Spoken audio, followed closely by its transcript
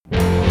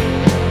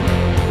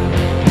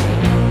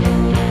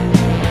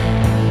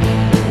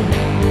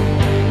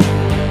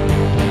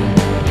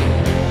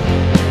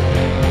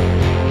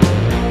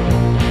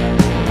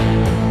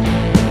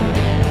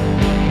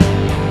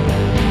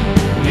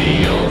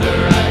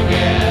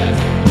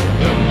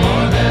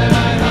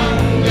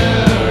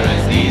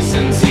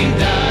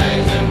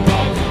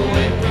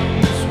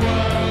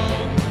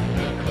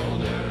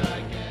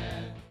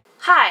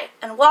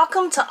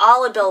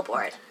all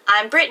aBillboard.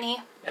 I'm Brittany.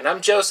 And I'm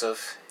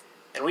Joseph.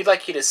 And we'd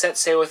like you to set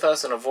sail with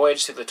us on a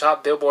voyage through the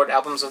top Billboard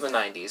albums of the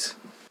 90s.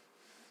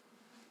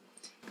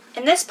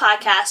 In this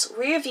podcast,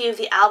 we review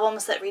the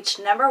albums that reached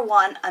number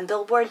 1 on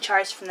Billboard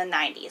charts from the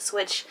 90s,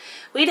 which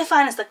we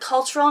define as the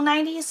cultural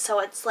 90s, so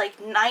it's like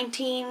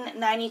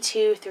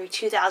 1992 through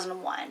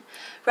 2001.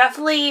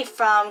 Roughly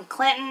from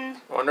Clinton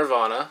Or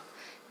Nirvana.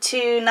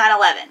 to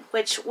 9/11,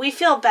 which we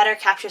feel better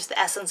captures the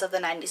essence of the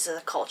 90s as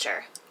a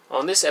culture.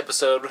 On this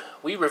episode,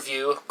 we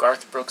review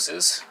Garth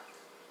Brooks's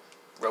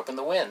Ropin'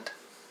 the Wind.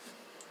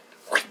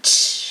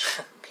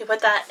 Can you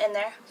put that in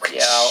there?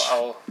 Yeah,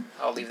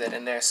 I'll leave that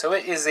in there. So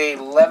it is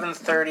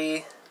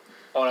 11:30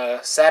 on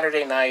a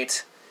Saturday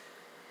night,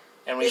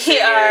 and we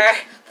are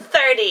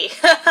 30.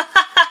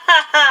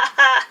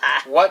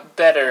 What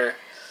better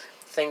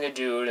thing to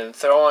do than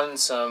throw on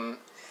some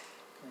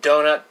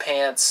donut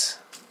pants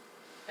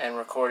and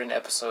record an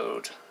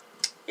episode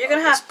of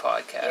this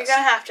podcast. You're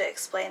gonna have to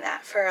explain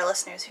that for our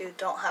listeners who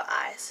don't have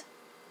eyes.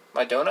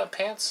 My donut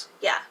pants?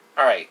 Yeah.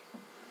 All right.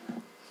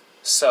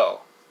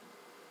 So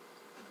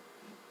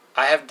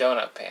I have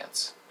donut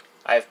pants.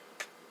 I have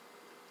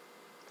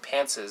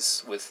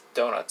pantses with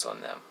donuts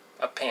on them.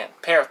 A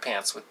pair of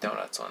pants with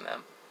donuts on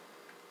them.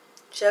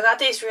 Jill got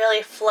these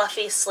really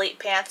fluffy sleep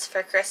pants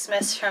for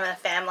Christmas from a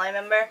family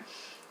member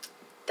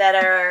that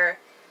are,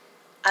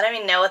 I don't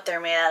even know what they're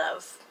made out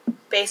of.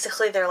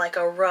 Basically, they're like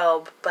a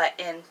robe, but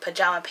in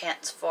pajama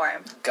pants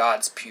form.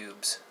 God's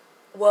pubes.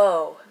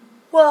 Whoa.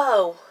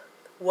 Whoa.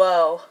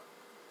 Whoa.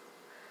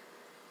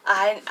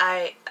 Okay,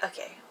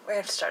 we're gonna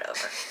have to start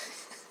over.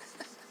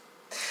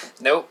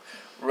 Nope.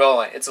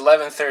 Rolling. It's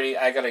 11:30.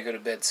 I gotta go to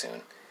bed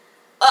soon.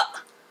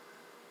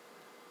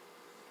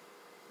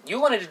 You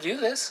wanted to do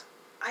this.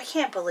 I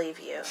can't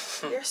believe you.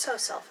 You're so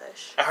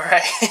selfish. All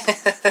right.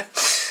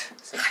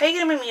 How are you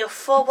gonna make me a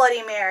full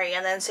Bloody Mary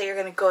and then say you're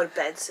gonna go to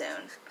bed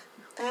soon?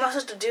 What am I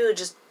supposed to do?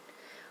 Just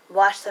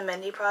watch the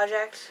Mindy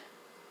Project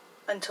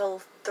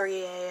until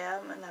 3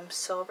 a.m. and I'm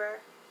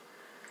sober?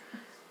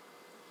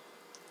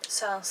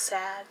 Sounds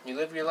sad. You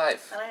live your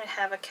life. I don't even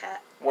have a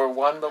cat. We're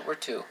one, but we're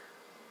two.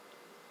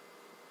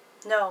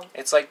 No.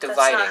 It's like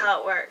dividing. That's not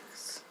how it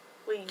works.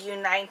 We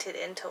united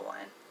into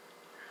one.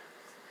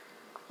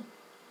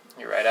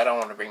 You're right. I don't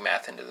want to bring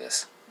math into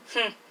this.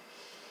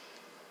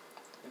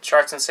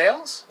 Charts and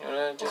sales? You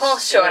want to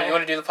Sure. You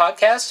want to do the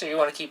podcast, or you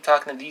want to keep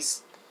talking to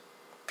these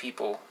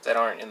people that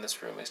aren't in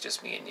this room? It's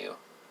just me and you.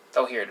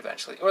 They'll hear it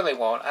eventually, or they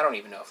won't. I don't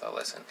even know if they'll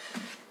listen.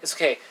 It's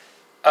okay.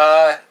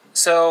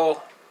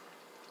 So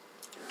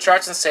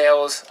charts and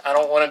sales. I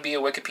don't want to be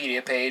a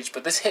Wikipedia page,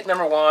 but this hit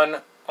number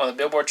 1 on the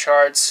Billboard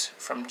charts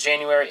from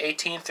January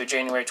 18th through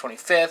January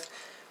 25th,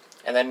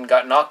 and then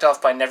got knocked off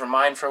by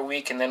Nevermind for a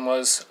week, and then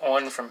was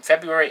on from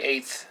February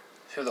 8th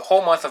through the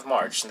whole month of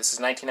March. And this is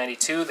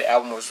 1992. The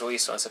album was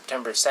released on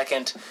September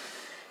 2nd,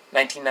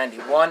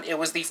 1991. It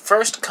was the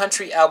first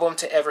country album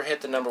to ever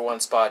hit the number 1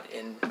 spot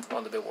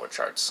on the Billboard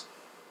charts.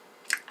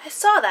 I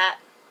saw that.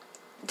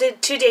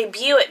 To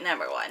debut at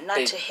number 1,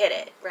 not to hit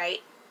it,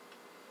 right?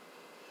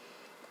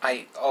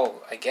 I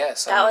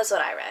guess. That was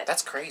what I read.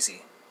 That's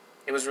crazy.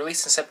 It was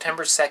released on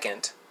September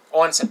 2nd,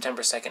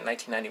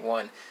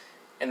 1991,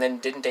 and then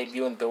didn't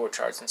debut on the Billboard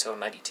charts until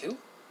 92?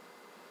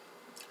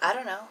 I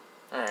don't know.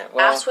 Alright,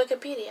 well, ask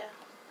Wikipedia.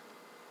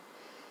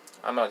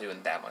 I'm not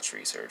doing that much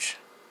research.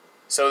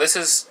 So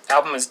this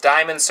album is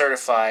Diamond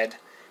certified.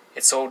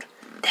 It sold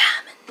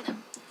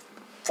Diamond.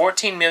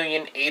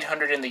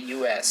 14,800,000 in the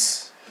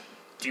U.S.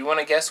 Do you want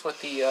to guess what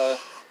the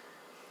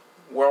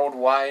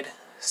worldwide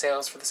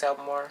sales for this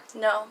album are?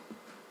 No.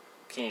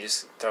 Can you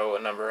just throw a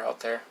number out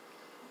there?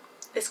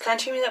 Is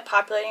country music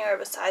popular anywhere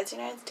besides the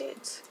United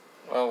States?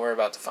 Well, we're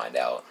about to find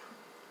out.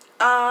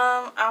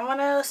 I want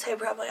to say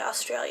probably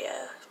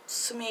Australia.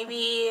 So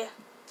maybe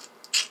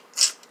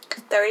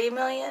 30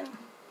 million?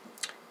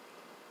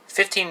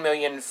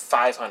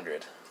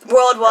 15,500,000.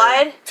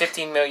 Worldwide?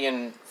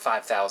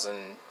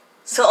 15,005,000.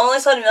 So only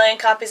sold 1 million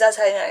copies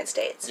outside the United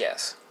States?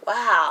 Yes.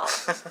 Wow.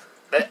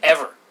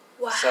 Ever.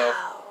 Wow. So,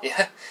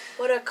 yeah.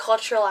 What a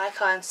cultural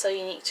icon so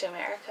unique to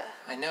America.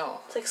 I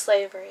know. It's like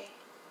slavery.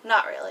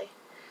 Not really.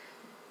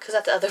 Because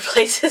that's other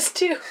places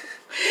too.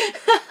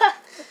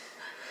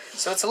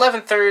 So it's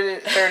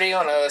 11:30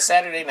 on a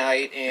Saturday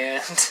night,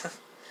 and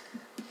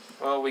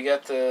well, we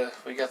got the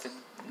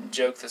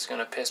joke that's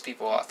gonna piss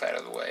people off out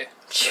of the way.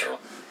 So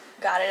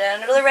got it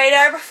under the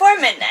radar before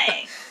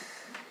midnight.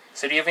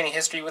 So do you have any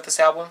history with this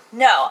album?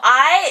 No,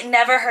 I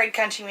never heard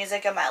country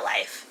music in my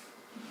life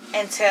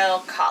until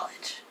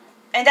college.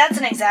 And that's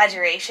an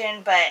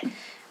exaggeration, but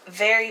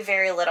very,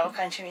 very little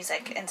country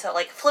music until,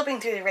 like, flipping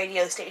through the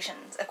radio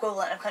stations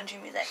equivalent of country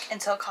music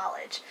until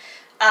college.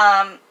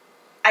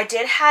 I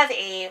did have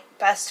a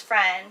best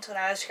friend when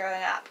I was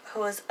growing up who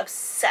was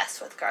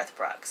obsessed with Garth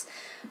Brooks.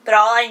 But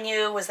all I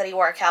knew was that he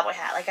wore a cowboy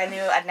hat. Like,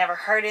 I'd never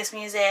heard his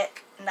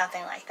music,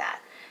 nothing like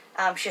that.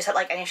 She just had,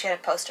 I knew she had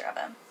a poster of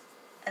him.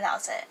 And that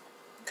was it.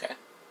 Okay.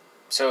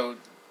 So,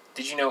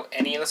 did you know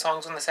any of the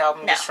songs on this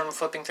album No. just from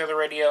flipping through the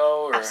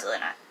radio? Or? Absolutely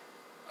not.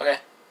 Okay.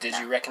 Did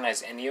you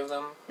recognize any of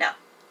them? No.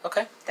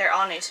 Okay. They're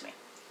all new to me.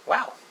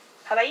 Wow.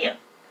 How about you?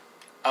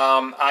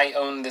 I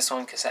own this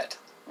on cassette.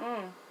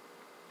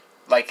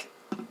 Like,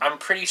 I'm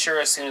pretty sure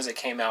as soon as it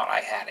came out, I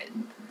had it.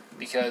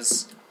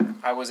 Because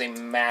I was a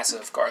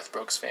massive Garth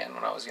Brooks fan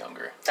when I was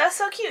younger. That's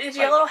so cute. Did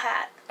you have a little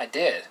hat? I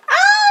did.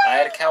 Ah! I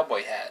had a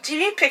cowboy hat. Do you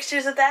need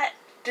pictures of that?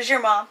 Does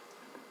your mom?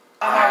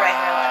 I'm gonna write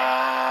her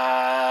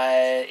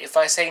a letter. If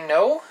I say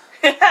no,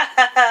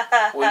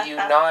 will you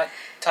not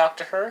talk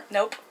to her?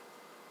 Nope.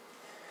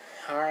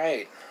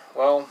 Alright.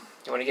 Well,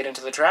 you want to get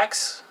into the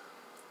tracks?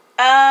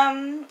 No,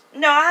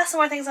 I have some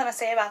more things I want to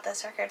say about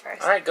this record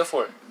first. Alright, go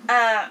for it.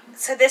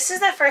 So this is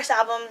the first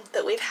album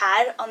that we've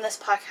had on this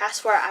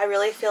podcast where I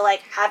really feel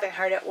like having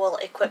heard it will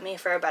equip me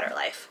for a better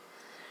life.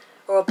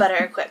 Or will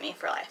better equip me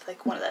for life,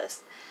 like one of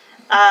those.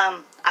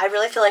 I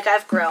really feel like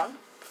I've grown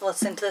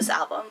listening to this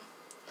album.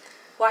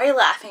 Why are you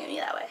laughing at me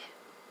that way?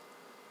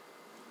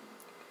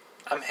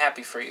 I'm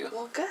happy for you.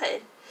 Well,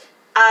 good.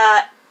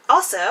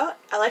 Also,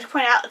 I'd like to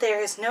point out that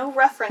there is no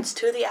reference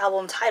to the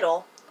album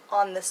title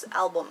on this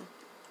album.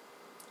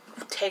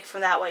 Take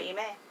from that what you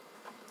may.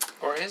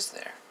 Or is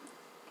there?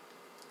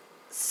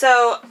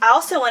 So, I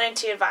also wanted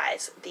to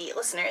advise the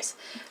listeners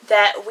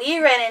that we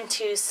ran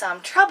into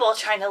some trouble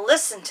trying to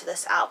listen to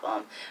this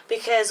album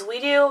because we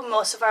do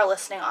most of our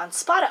listening on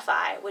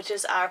Spotify, which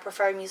is our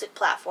preferred music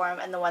platform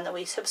and the one that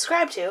we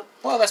subscribe to.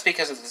 Well, that's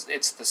because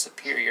it's the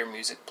superior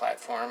music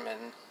platform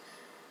and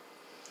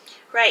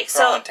right,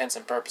 for all intents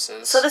and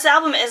purposes. So this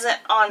album isn't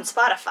on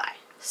Spotify.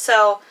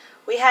 So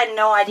we had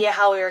no idea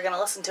how we were going to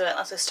listen to it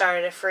unless we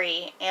started a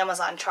free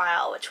Amazon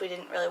trial, which we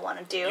didn't really want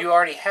to do. You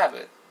already have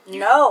it.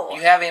 No.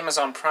 You have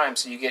Amazon Prime,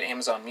 so you get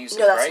Amazon Music,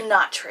 right? No, that's right?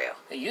 not true.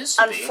 It used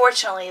to be.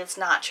 Unfortunately, it's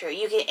not true.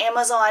 You get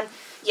Amazon...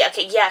 you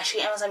get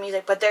Amazon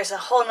Music, but there's a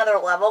whole other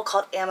level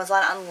called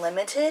Amazon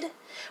Unlimited,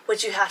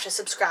 which you have to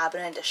subscribe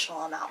an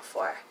additional amount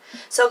for.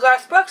 So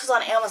Garth Brooks is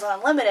on Amazon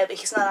Unlimited, but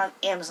he's not on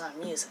Amazon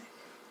Music.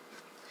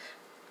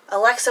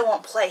 Alexa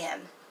won't play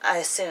him, I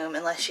assume,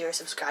 unless you're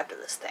subscribed to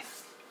this thing.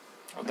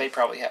 Well, they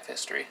probably have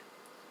history.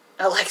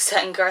 Alexa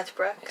and Garth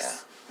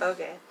Brooks? Yeah.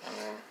 Okay.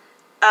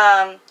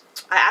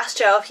 I asked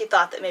Joe if he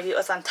thought that maybe it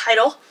was on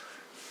Tidal,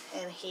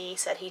 and he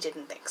said he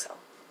didn't think so.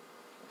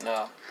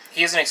 No.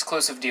 He has an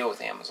exclusive deal with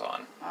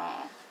Amazon.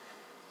 Oh.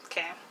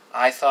 Okay.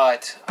 I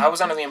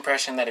was under the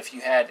impression that if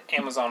you had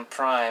Amazon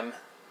Prime,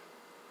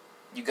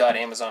 you got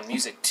Amazon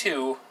Music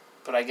too,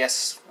 but I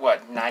guess,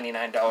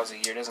 $99 a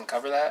year doesn't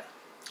cover that?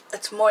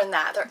 It's more than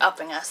that. They're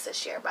upping us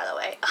this year, by the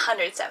way.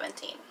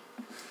 $117.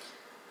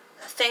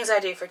 Things I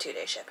do for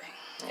 2-day shipping.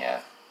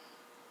 Yeah.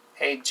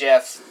 Hey,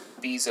 Jeff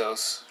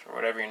Bezos, or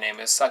whatever your name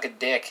is, suck a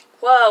dick.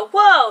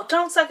 Whoa,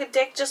 don't suck a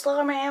dick. Just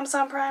lower my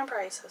Amazon Prime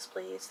prices,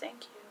 please.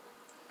 Thank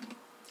you.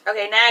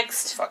 Okay,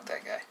 next. Fuck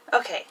that guy.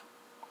 Okay,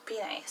 be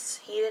nice.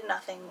 He did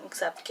nothing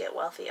except get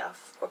wealthy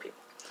off poor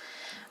people.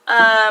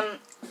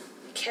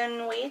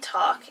 Can we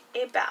talk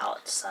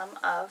about some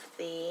of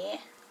the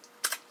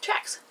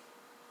tracks?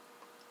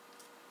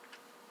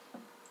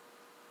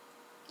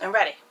 I'm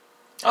ready.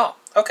 Oh,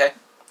 okay.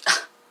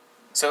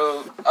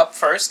 So, up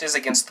first is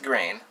Against the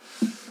Grain.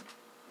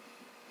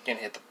 You're gonna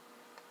hit the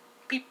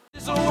beep.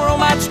 This whole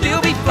world might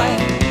still be flat.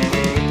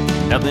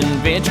 Nothing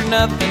venture,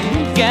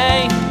 nothing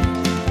gain.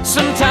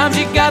 Sometimes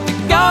you got to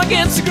go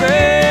against the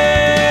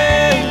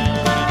grain.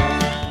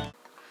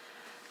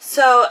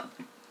 So,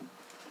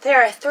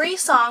 there are 3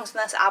 songs in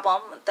this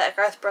album that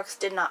Garth Brooks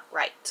did not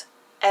write.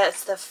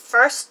 It's the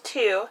first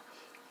 2,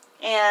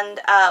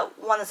 and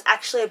one that's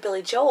actually a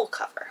Billy Joel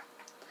cover.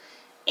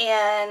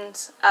 And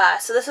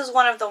so this is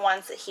one of the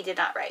ones that he did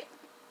not write.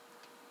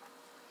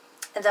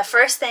 And the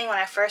first thing when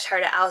I first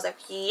heard it, I was like,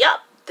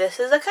 yup, this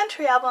is a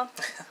country album.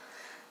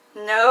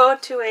 No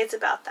 2 ways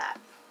about that.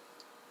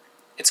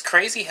 It's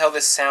crazy how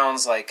this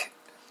sounds like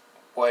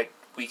what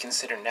we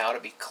consider now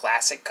to be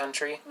classic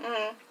country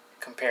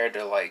compared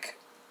to, like,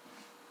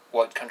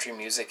 what country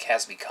music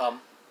has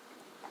become.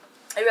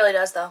 It really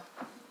does, though.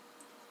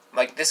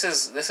 Like, this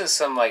is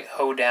some, like,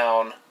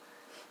 hoedown...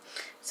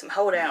 Some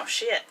hoedown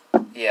shit.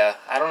 Yeah,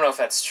 I don't know if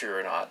that's true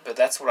or not, but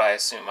that's what I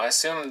assume. I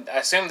assume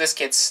this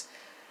gets...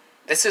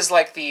 This is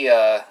like the,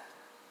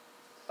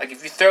 like,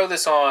 if you throw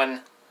this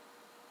on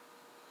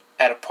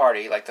at a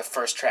party, like the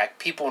first track,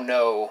 people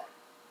know,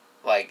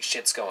 like,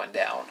 shit's going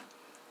down.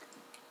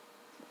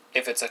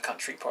 If it's a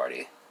country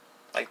party.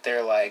 Like,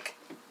 they're like,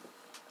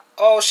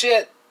 oh,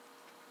 shit!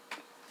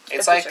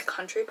 It's like... It's a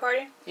country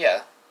party?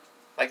 Yeah.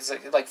 Like, it's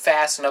like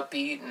fast and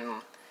upbeat,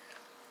 and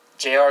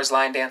JR's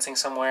line dancing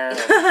somewhere,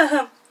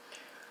 and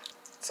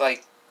it's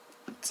like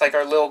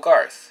our Lil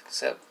Garth,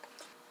 except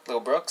Lil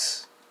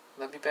Brooks.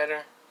 Would that be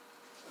better?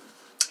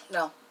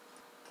 No.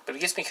 But it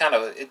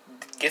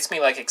gets me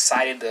like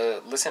excited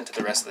to listen to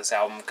the rest of this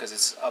album because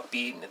it's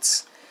upbeat and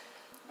it's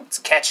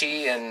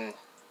catchy and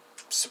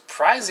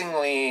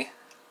surprisingly,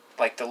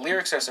 like, the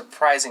lyrics are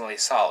surprisingly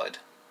solid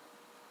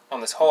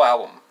on this whole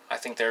album. I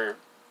think they're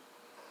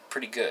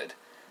pretty good.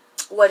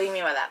 What do you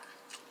mean by that?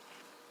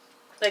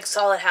 Like,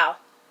 solid how?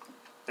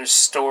 There's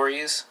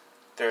stories.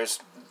 They're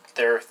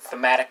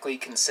thematically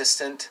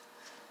consistent.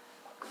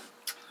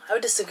 I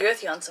would disagree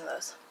with you on some of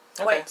those.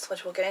 points,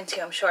 which we'll get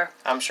into, I'm sure.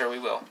 I'm sure we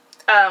will.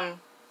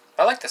 Um,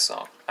 I like this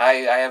song. I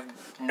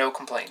have no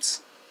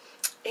complaints.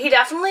 he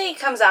definitely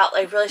comes out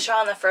like really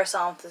strong in the first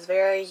song with this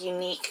very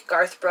unique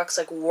Garth Brooks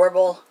like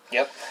warble.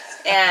 Yep.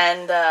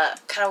 And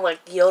kind of like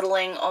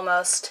yodeling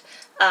almost.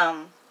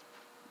 I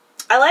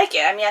like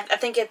it. I mean, I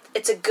think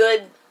it's a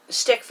good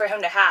shtick for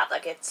him to have.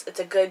 Like it's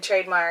a good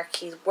trademark.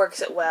 He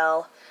works it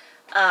well.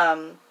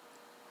 And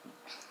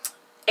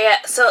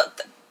so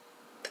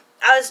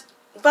I was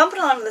bumping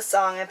along this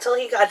song until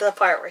he got to the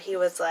part where he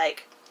was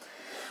like,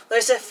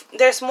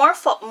 "There's more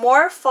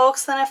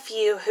folks than a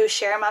few who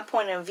share my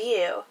point of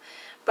view,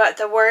 but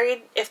they're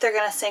worried if they're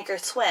gonna sink or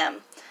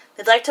swim.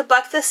 They'd like to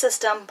buck the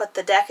system, but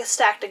the deck is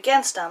stacked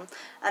against them,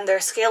 and they're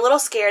a little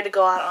scared to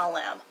go out on a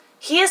limb."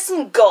 He is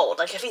some gold.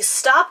 Like, if he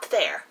stopped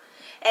there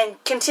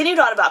and continued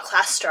on about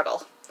class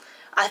struggle,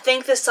 I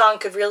think this song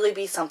could really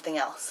be something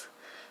else.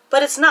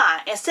 But it's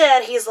not.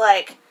 Instead, he's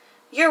like,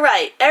 "You're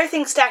right.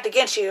 Everything's stacked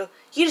against you.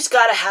 You just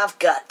gotta have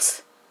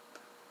guts.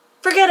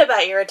 Forget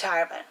about your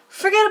retirement.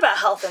 Forget about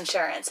health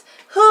insurance.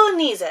 Who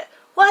needs it?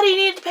 Why do you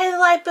need to pay the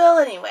light bill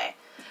anyway?"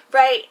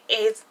 Right?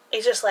 It's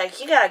just like,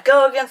 you gotta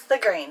go against the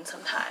grain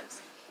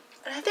sometimes.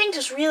 And I think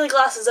just really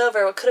glosses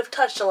over what could have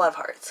touched a lot of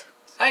hearts.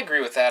 I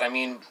agree with that. I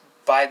mean,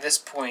 by this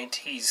point,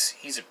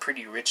 he's a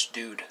pretty rich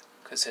dude,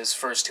 because his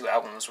first 2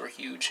 albums were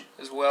huge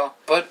as well.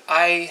 But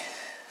I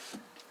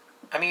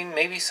mean,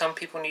 maybe some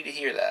people need to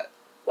hear that.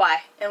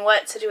 Why? In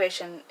what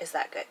situation is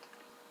that good?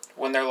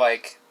 When they're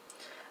like,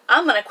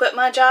 "I'm gonna quit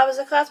my job as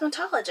a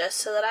cosmetologist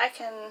so that I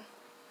can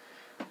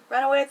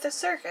run away with the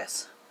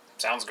circus."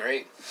 sounds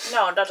great.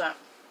 No, it doesn't.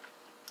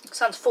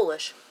 Sounds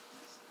foolish.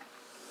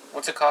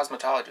 What's a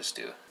cosmetologist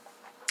do?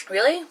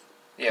 Really?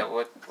 Yeah,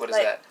 what is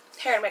Like, that?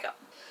 hair and makeup.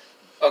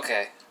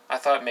 Okay, I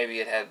thought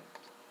maybe it had,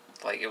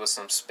 like, it was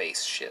some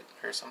space shit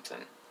or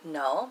something.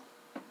 No.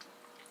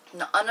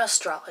 Not an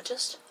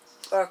astrologist.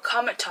 Or a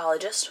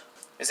cometologist.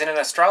 Is it an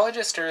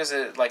astrologist or is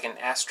it like an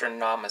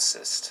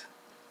astronomicist?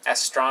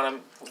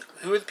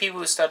 Who are the people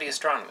who study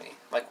astronomy?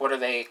 Like, what are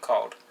they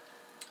called?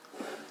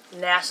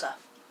 NASA.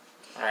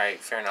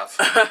 Alright, fair enough.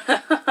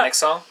 Next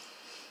song?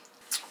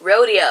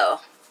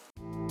 Rodeo.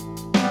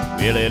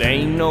 Well, it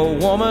ain't no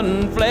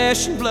woman,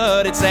 flesh and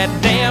blood. It's that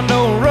damned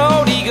old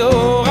rodeo.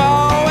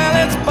 Oh,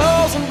 well, it's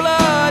balls and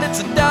blood.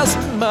 It's a dust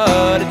and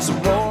mud. It's a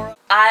war.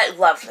 I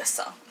love this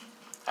song.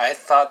 I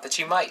thought that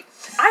you might.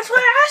 I just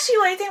want to ask you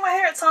what you think my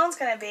favorite song's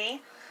gonna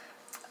be.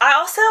 I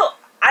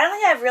don't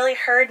think I've really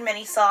heard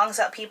many songs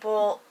about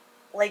people,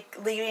 like,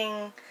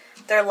 leaving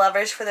their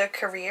lovers for their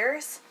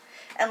careers.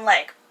 And,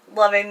 like,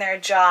 loving their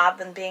job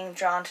and being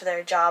drawn to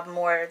their job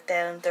more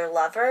than their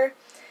lover.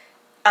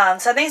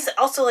 So I think it's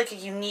also, like, a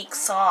unique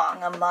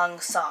song among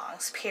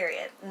songs,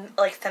 period.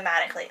 Like,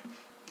 thematically.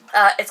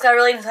 It's got a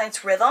really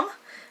nice rhythm.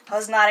 I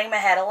was nodding my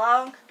head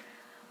along.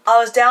 I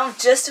was down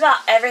just about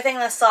everything in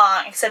the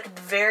song except at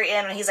the very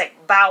end when he's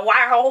like, "Bow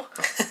wow."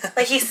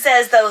 Like, he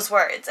says those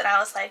words. And I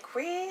was like,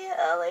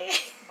 really?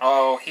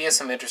 Oh, he has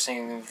some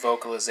interesting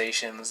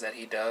vocalizations that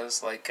he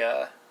does. Like,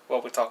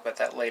 we'll talk about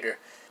that later.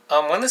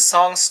 When the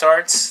song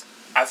starts,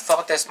 I've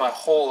thought this my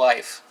whole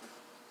life.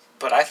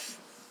 But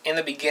in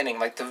the beginning,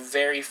 like the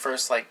very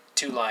first, like,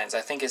 2 lines, I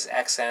think his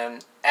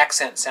accent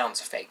sounds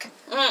fake.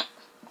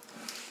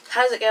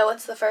 How does it go?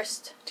 What's the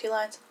first 2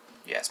 lines?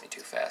 You asked me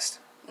too fast.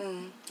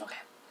 Okay.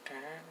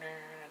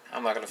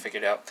 I'm not going to figure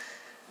it out.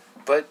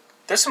 But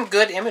there's some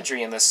good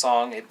imagery in this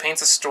song. It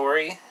paints a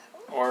story,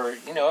 or,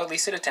 at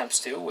least it attempts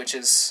to, which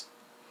is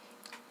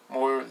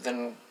more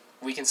than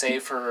we can say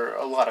for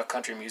a lot of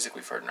country music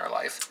we've heard in our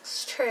life.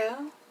 It's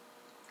true.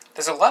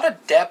 There's a lot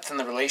of depth in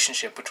the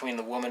relationship between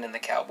the woman and the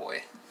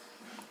cowboy.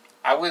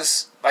 I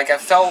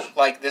felt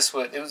like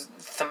it was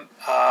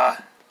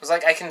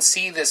like I can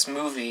see this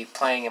movie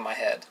playing in my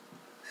head.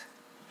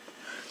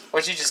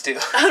 What'd you just do?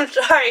 I'm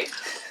sorry.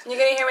 You're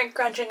going to hear me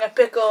crunching a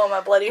pickle and my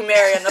Bloody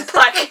Mary on the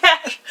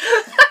podcast.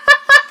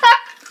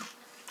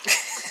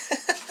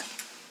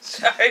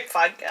 Sorry,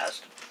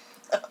 podcast.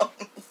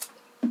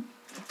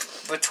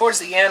 But towards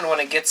the end, when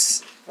it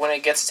gets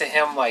to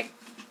him, like,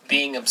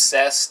 being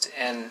obsessed,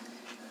 and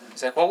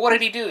he's like, well, what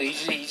did he do?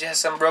 He just has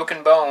some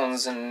broken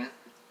bones and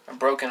a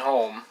broken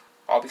home,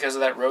 all because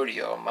of that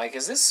rodeo. I'm like,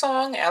 is this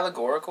song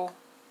allegorical?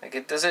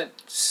 Like, does it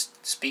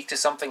speak to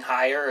something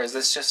higher, or is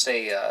this just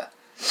a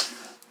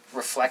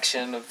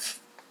reflection of,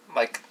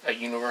 like, a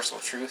universal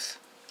truth?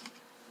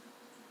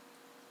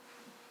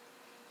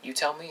 You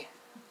tell me.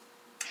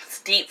 It's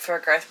deep for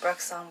a Garth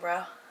Brooks song,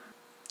 bro.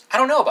 I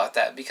don't know about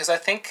that, because I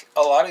think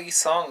a lot of these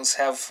songs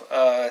have,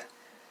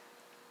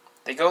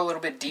 they go a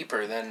little bit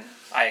deeper than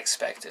I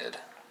expected.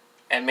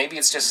 And maybe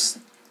it's just,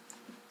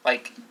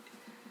 like,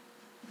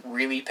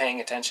 really paying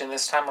attention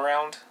this time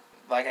around.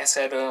 Like I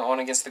said on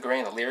Against the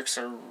Grain, the lyrics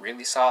are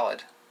really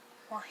solid.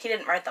 Well, he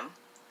didn't write them,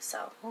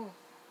 so.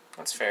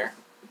 That's fair.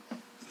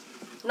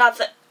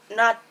 Not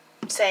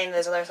saying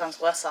those other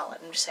songs less solid.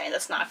 I'm just saying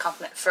that's not a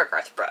compliment for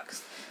Garth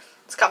Brooks.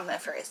 It's a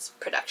compliment for his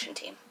production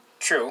team.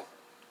 True,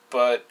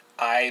 but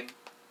I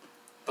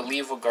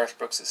believe what Garth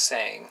Brooks is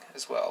saying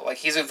as well. Like,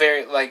 he's a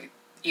very, like,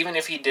 even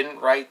if he didn't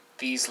write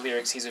these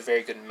lyrics, he's a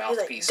very good He's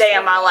mouthpiece. like,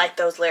 damn, for I them. like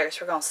those lyrics.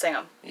 We're gonna sing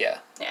them. Yeah.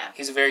 Yeah.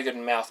 He's a very good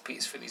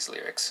mouthpiece for these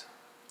lyrics.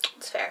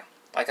 It's fair.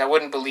 Like, I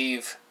wouldn't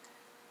believe...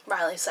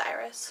 Miley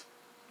Cyrus.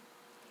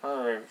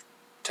 Or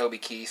Toby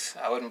Keith.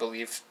 I wouldn't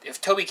believe...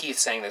 If Toby Keith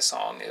sang this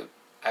song,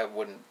 I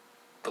wouldn't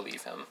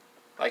believe him.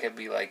 Like, I'd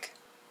be like,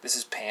 this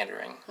is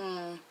pandering.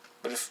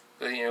 But if,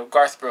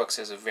 Garth Brooks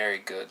is a very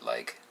good,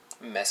 like,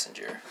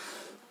 messenger.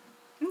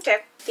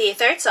 Okay. The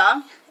third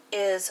song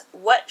is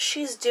What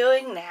She's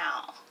Doing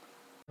Now.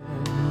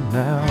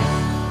 Now,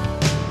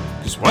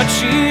 'cause what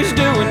she's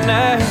doing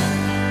now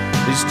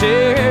is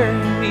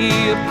tearing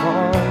me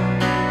apart,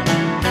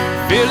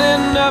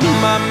 filling up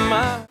my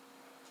mind.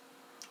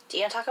 Do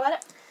you want to talk about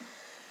it?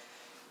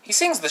 He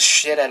sings the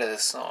shit out of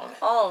this song.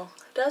 Oh,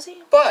 does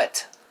he?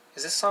 But,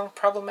 is this song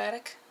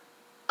problematic?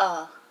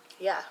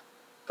 Yeah.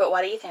 But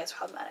why do you think it's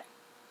problematic?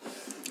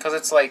 Because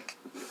it's like,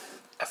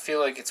 I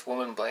feel like it's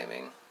woman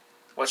blaming.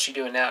 What's she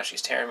doing now?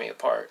 She's tearing me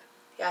apart.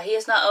 Yeah, he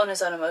does not own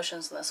his own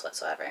emotions in this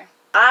whatsoever.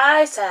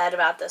 I said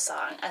about this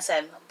song, I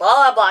said, blah,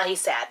 blah, blah, he's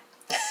sad.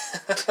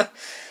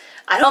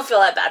 I don't feel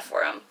that bad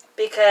for him.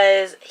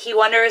 Because he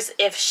wonders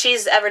if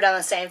she's ever done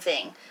the same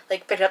thing.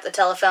 Like, picked up the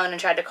telephone and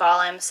tried to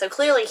call him. So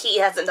clearly he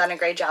hasn't done a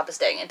great job of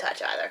staying in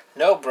touch either.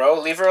 No, bro,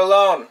 leave her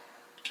alone.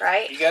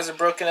 Right? You guys are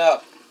broken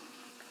up.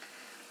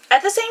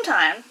 At the same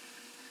time,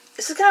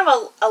 this is kind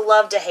of a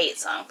love-to-hate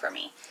song for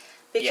me.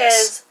 Because...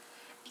 Yes.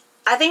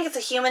 I think it's a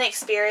human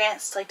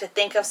experience, like, to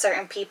think of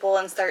certain people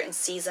in certain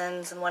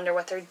seasons and wonder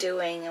what they're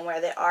doing and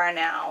where they are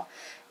now.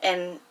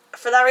 And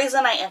for that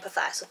reason, I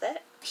empathize with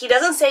it. He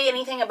doesn't say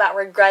anything about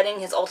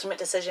regretting his ultimate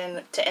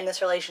decision to end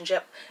this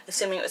relationship,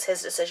 assuming it was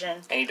his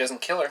decision. And he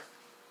doesn't kill her.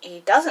 He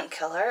doesn't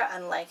kill her,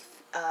 unlike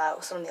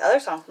some of the other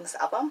songs on this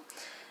album.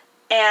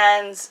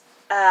 And,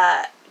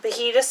 but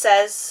he just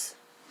says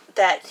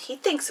that he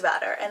thinks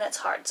about her, and it's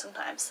hard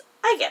sometimes.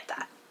 I get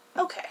that.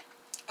 Okay.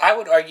 I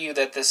would argue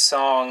that this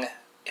song,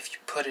 if you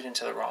put it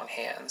into the wrong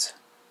hands,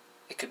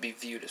 it could be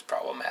viewed as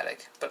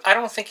problematic. But I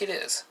don't think it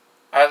is.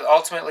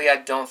 Ultimately, I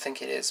don't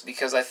think it is,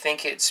 because I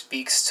think it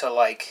speaks to,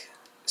 like,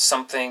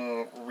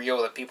 something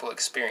real that people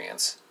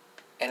experience.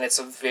 And it's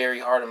a very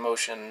hard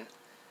emotion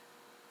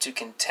to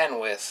contend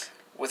with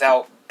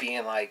without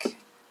being, like,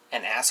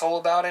 an asshole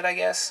about it, I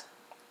guess.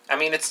 I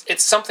mean,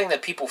 it's something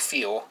that people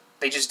feel.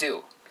 They just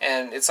do.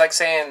 And it's like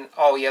saying,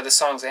 oh, yeah, this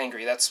song's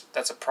angry. That's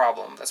a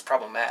problem. That's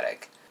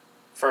problematic.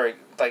 For,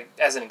 like,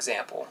 as an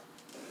example.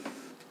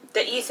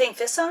 That you think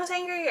this song is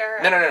angry, or...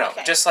 No.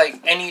 Okay. Just like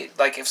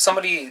if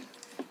somebody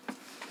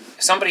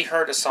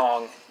heard a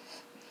song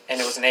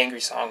and it was an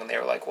angry song and they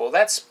were like, well,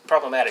 that's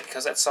problematic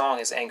because that song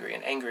is angry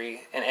and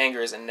anger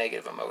is a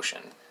negative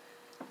emotion.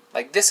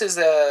 Like, this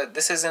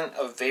isn't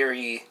a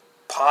very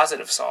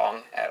positive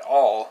song at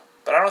all,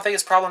 but I don't think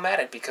it's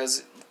problematic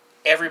because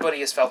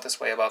everybody has felt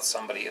this way about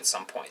somebody at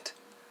some point.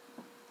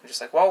 I'm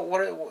just like,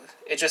 well,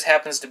 it just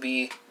happens to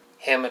be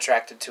him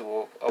attracted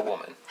to a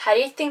woman. How do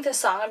you think the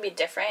song would be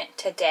different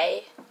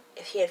today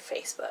if he had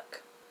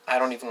Facebook? I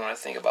don't even want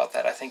to think about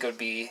that. I think it'd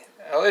be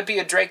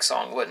a Drake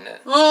song, wouldn't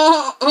it?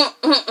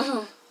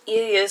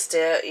 You used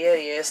to.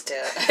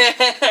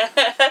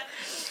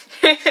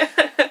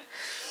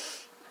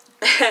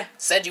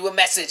 Send you a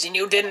message and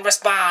you didn't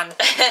respond.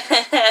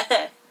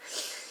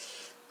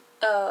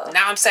 Oh.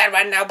 Now I'm sad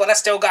right now, but I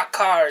still got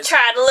cars.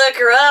 Tried to look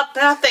her up,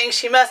 and I think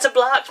she must have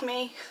blocked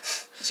me.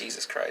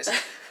 Jesus Christ.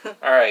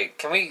 Alright,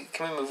 can we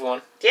move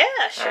on? Yeah,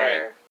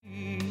 sure.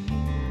 Right.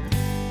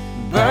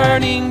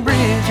 Burning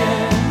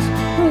bridges,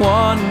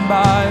 one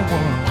by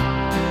one.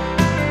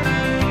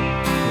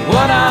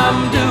 What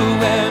I'm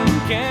doing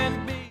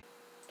can't be.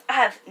 I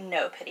have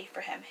no pity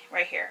for him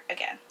right here,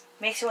 again.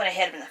 Makes me want to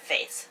hit him in the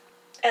face.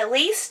 At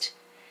least,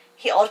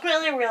 he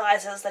ultimately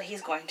realizes that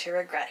he's going to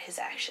regret his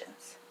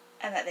actions.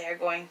 And that they are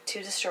going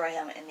to destroy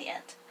him in the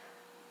end.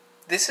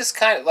 This is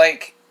kind of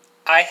like,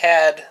 I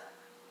had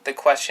the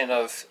question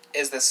of,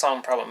 is this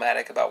song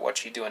problematic about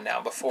what you're doing now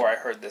before I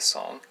heard this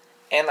song?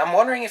 And I'm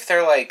wondering if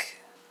they're, like,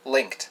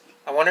 linked.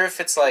 I wonder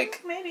if it's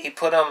like, Maybe. he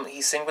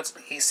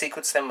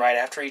sequenced them right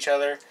after each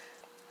other,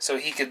 so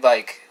he could,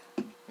 like,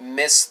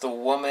 miss the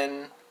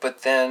woman,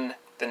 but then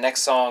the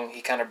next song he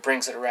kind of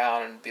brings it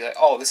around and be like,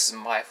 oh, this is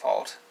my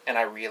fault, and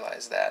I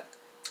realize that.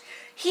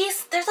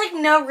 There's like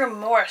no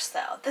remorse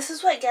though. This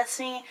is what gets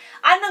me.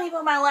 I've known people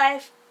in my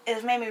life, it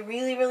has made me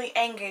really, really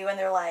angry when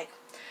they're like,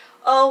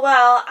 oh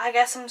well, I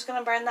guess I'm just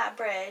gonna burn that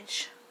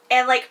bridge.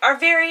 And like are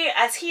very,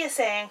 as he is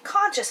saying,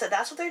 conscious that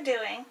that's what they're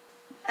doing.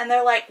 And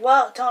they're like,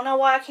 well, don't know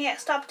why I can't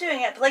stop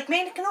doing it. But like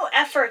make no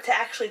effort to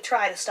actually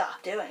try to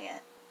stop doing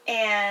it.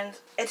 And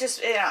it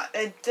just,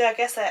 I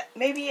guess that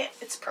maybe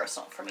it's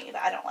personal for me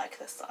that I don't like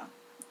this song.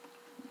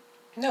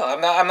 No,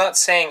 I'm not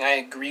saying I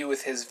agree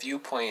with his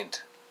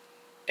viewpoint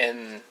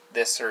in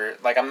this, or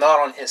like I'm not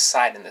on his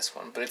side in this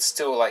one, but it's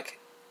still like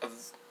a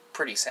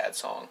pretty sad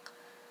song.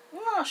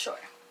 Oh, sure.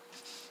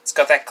 It's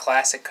got that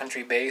classic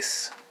country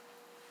bass,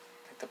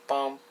 like the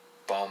bum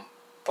bum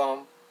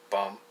bum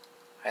bum.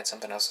 I had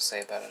something else to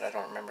say about it. I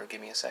don't remember.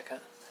 Give me a second.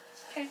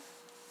 Okay.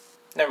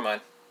 Never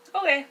mind.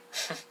 Okay.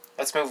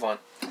 Let's move on.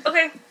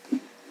 Okay.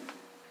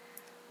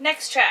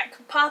 Next track,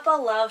 Papa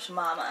Loved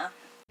Mama.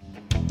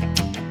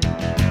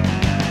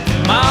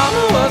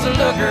 Mama was a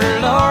looker,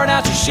 Lord,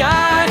 how she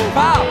shine.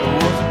 Papa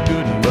was a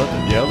good one, but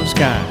the jealous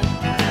kind.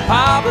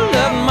 Papa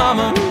loved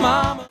Mama,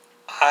 Mama.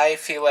 I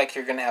feel like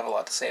you're going to have a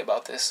lot to say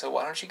about this, so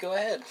why don't you go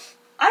ahead?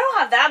 I don't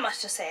have that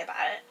much to say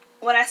about it.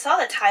 When I saw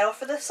the title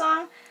for this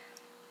song,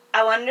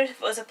 I wondered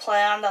if it was a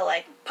play on the,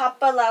 like,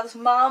 Papa loves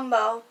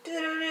Mambo,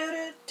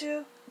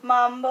 do-do-do-do-do,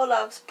 Mambo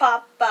loves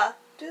Papa,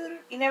 do-do.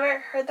 You never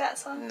heard that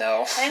song?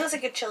 No. I think it was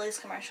like a Chili's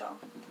commercial.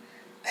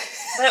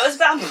 But it was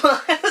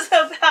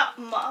about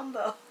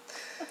Mambo.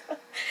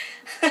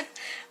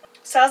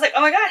 So I was like,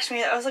 oh my gosh,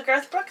 maybe that was a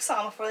Garth Brooks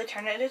song before they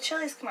turned it into a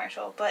Chili's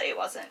commercial, but it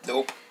wasn't.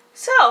 Nope.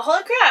 So,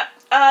 holy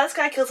crap, this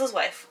guy kills his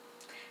wife.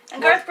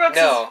 And Garth Brooks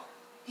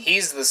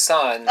he's the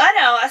son. I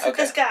know, I said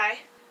this guy.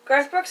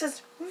 Garth Brooks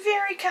is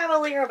very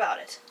cavalier about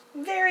it.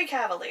 Very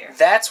cavalier.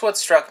 That's what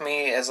struck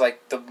me as,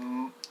 like,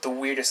 the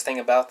weirdest thing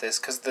about this,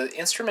 because the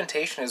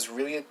instrumentation is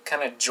really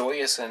kind of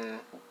joyous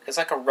and it's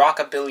like a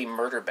rockabilly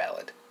murder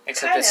ballad.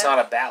 Except it's not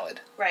a ballad.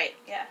 Right,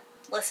 yeah.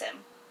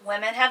 Listen,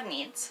 women have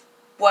needs.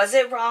 Was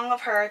it wrong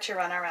of her to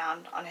run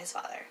around on his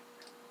father?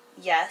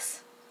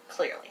 Yes,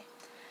 clearly.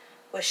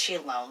 Was she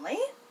lonely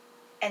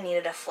and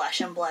needed a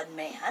flesh and blood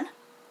man?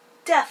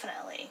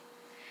 Definitely.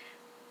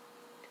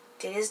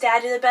 Did his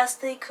dad do the best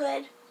that he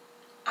could?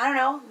 I don't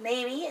know,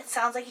 maybe. It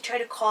sounds like he tried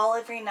to call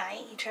every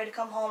night. He tried to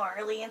come home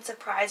early and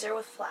surprise her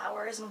with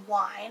flowers and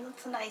wine.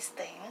 That's a nice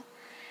thing.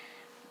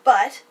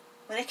 But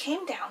when it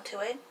came down to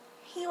it,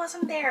 he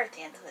wasn't there at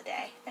the end of the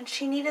day, and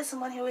she needed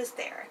someone who was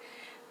there.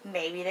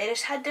 Maybe they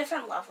just had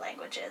different love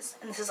languages,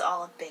 and this is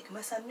all a big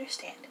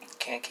misunderstanding.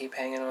 Can't keep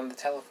hanging on the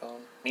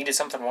telephone. Needed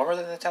something warmer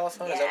than the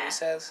telephone, is that what he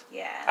says?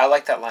 Yeah. I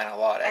like that line a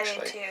lot,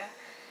 actually. I do too.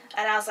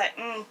 And I was like,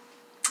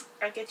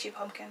 I get you,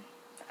 pumpkin.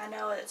 I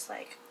know it's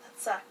like,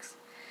 that sucks.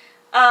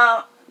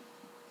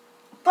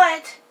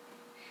 But,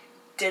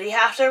 did he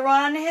have to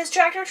run his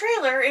tractor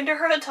trailer into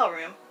her hotel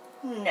room?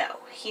 No,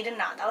 he did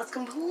not. That was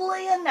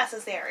completely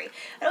unnecessary.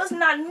 And it was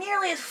not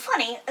nearly as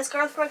funny as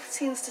Garth Brooks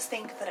seems to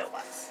think that it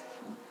was.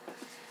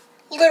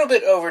 A little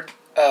bit over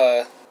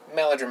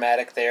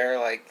melodramatic there.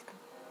 Like,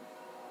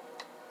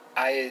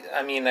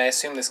 I mean, I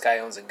assume this guy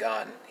owns a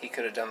gun. He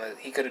could have done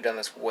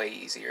this way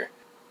easier.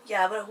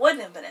 Yeah, but it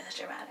wouldn't have been as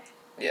dramatic.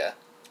 Yeah,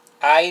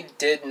 I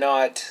did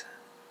not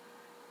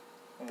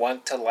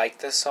want to like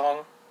this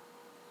song,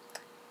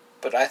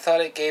 but I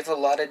thought it gave a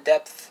lot of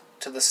depth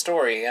to the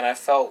story, and I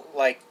felt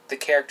like the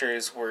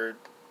characters were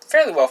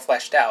fairly well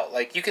fleshed out.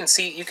 Like, you can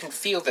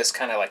feel this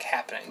kind of like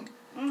happening.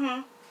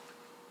 Mm-hmm.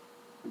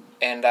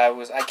 And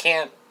I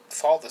can't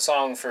fault the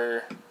song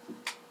for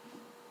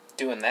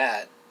doing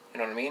that. You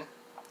know what I mean?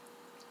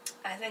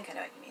 I think I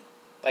know what you mean.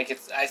 Like,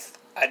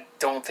 I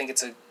don't think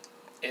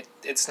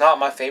it's not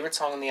my favorite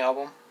song on the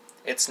album.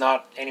 It's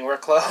not anywhere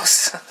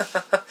close.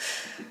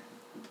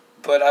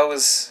 But I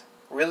was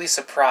really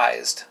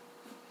surprised,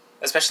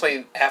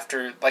 especially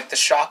after, like, the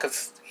shock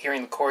of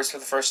hearing the chorus for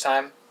the first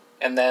time,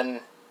 and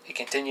then it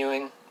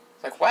continuing.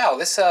 Like, wow,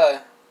 this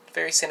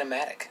very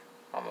cinematic,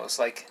 almost.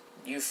 Like,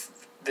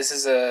 this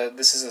is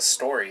a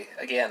story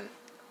again.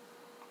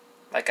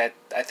 Like,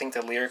 I think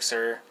the lyrics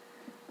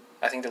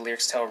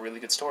tell a really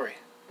good story.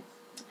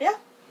 Yeah.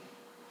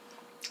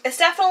 It's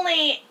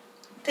definitely,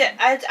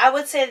 I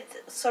would say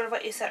sort of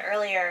what you said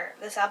earlier,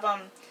 this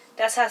album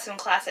does have some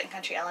classic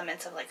country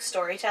elements of, like,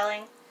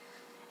 storytelling,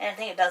 and I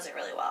think it does it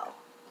really well.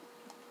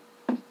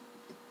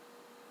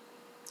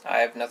 I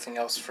have nothing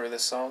else for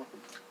this song.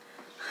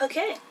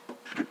 Okay.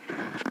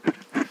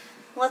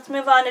 Let's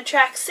move on to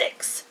track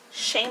 6,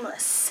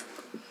 Shameless.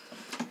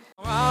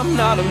 I'm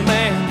not a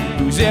man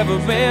who's ever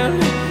been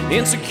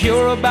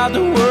insecure about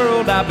the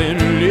world I've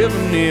been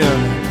living in.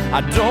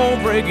 I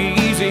don't break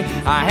easy,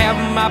 I have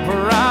my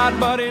pride,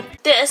 but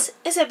This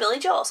is a Billy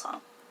Joel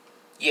song.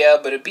 Yeah,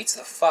 but it beats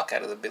the fuck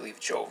out of the Billy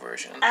Joel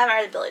version. I haven't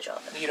heard the Billy Joel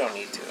version. You don't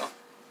need to.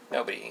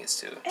 Nobody needs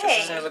to. Just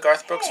listen to the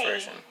Garth Brooks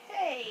version.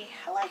 Hey,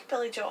 I like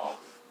Billy Joel.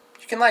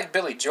 You can like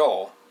Billy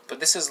Joel, but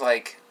this is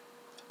like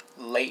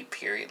late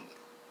period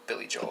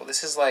Billy Joel.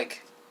 This is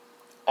like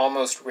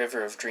almost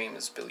River of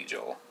Dreams Billy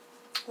Joel.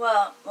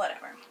 Well,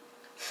 whatever.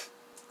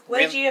 What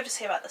did you have to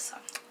say about this song?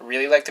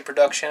 Really like the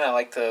production. I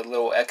like the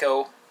little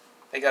echo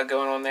they got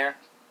going on there.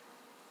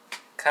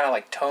 Kind of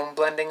like tone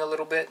blending a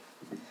little bit.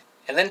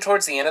 And then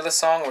towards the end of the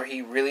song where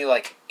he really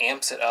like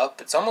amps it up,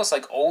 it's almost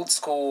like old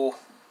school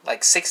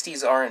like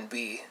 60s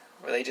R&B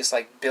where they just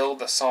like build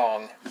the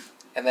song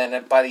and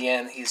then by the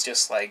end he's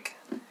just like,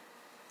 I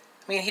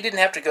mean, he didn't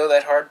have to go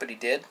that hard, but he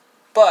did.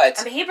 But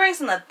I mean, he brings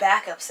in the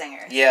backup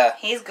singers. Yeah.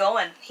 He's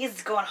going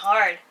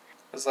hard. It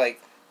was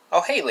like,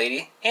 oh, hey,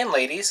 lady and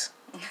ladies.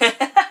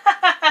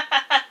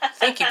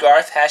 Thank you,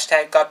 Garth.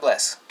 # God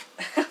bless.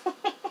 What?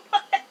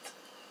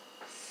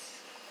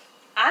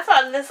 I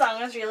thought this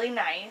song was really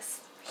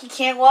nice. He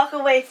can't walk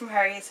away from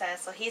her, he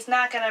says, so he's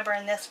not going to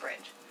burn this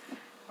bridge.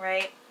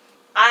 Right?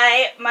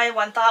 My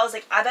one thought was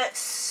like, I bet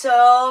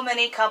so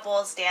many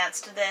couples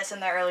danced to this in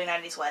their early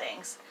 90s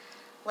weddings.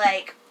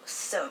 Like,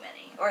 so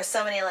many. Or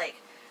so many, like,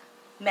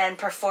 men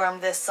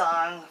performed this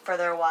song for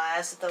their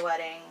wives at the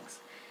weddings.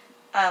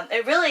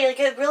 It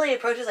really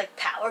approaches like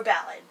power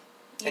ballad.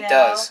 You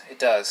know? It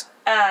does.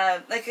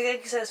 Like I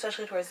said,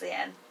 especially towards the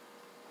end.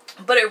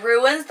 But it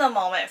ruins the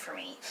moment for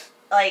me.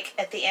 Like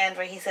at the end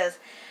where he says,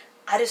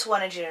 "I just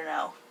wanted you to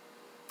know."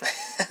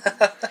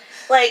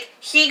 Like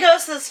he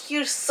goes to this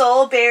huge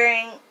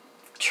soul-bearing,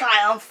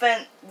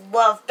 triumphant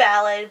love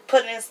ballad,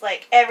 putting his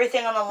like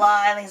everything on the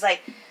line. And he's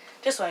like,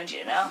 "Just wanted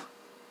you to know."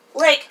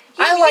 Like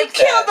you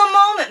killed the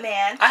moment,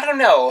 man. I don't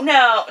know.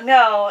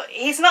 No,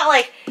 he's not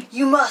like,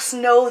 "You must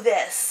know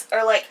this,"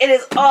 or like, "It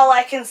is all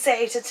I can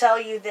say to tell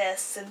you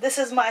this, and this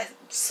is my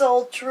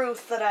sole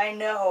truth that I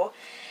know."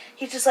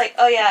 He's just like,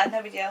 "Oh yeah,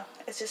 no big deal.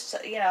 It's just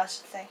it's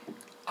just a thing."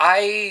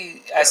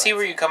 I see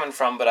where you're coming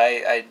from, but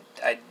I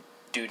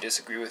do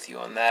disagree with you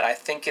on that. I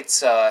think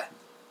it's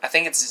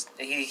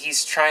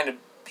he's trying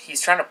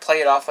to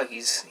play it off like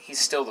he's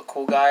still the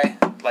cool guy.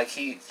 Like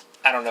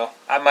I don't know.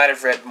 I might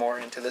have read more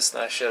into this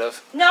than I should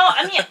have. No,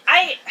 I mean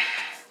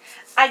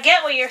I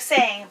get what you're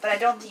saying, but I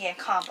don't think he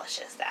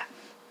accomplishes that.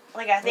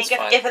 Like I think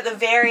if at the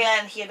very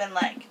end he had been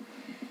like,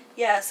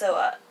 "Yeah,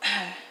 so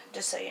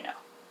just so you know,"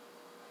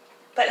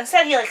 but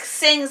instead he like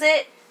sings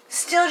it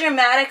still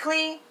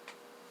dramatically.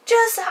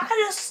 Just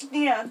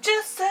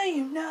so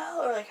you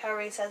know, or like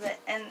however he says it,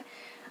 and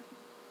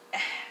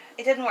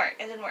it didn't work.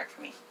 It didn't work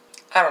for me.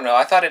 I don't know.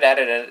 I thought it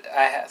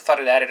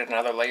added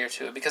another layer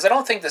to it because I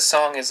don't think the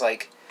song is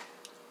like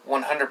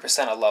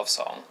 100% a love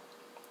song.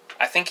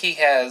 I think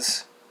I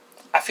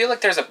feel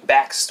like there's a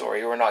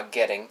backstory we're not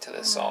getting to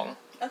this song.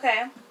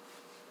 Okay.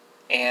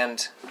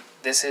 And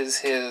this is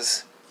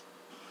his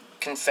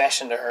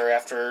confession to her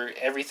after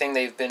everything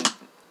they've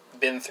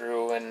been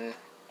through and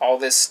all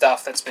this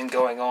stuff that's been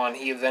going on.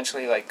 He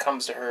eventually like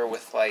comes to her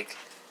with like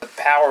the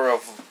power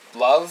of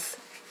love.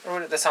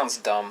 That sounds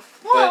dumb,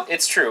 but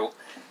it's true.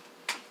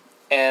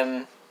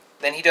 And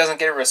then he doesn't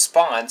get a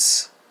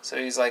response, so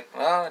he's like,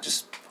 "Well, I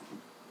just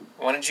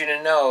wanted you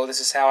to know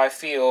this is how I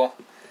feel."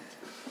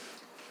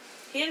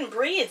 He didn't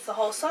breathe the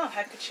whole song.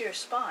 How could she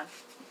respond?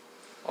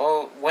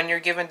 Well, when you're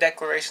given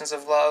declarations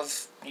of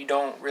love, you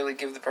don't really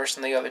give the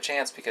person the other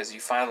chance because you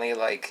finally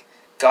like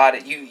got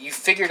it. You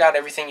figured out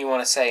everything you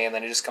want to say, and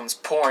then it just comes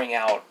pouring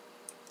out,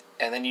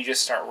 and then you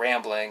just start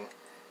rambling.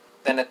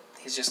 Then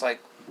he's just like,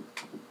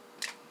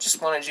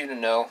 "Just wanted you to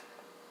know,"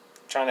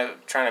 trying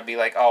to be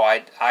like, "Oh,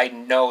 I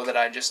know that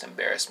I just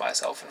embarrassed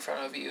myself in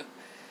front of you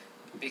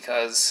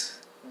because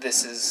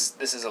this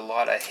is a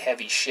lot of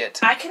heavy shit."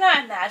 I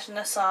cannot imagine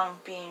a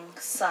song being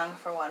sung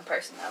for one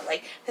person though.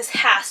 Like this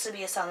has to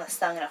be a song that's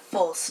sung in a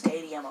full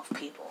stadium of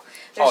people.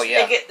 Oh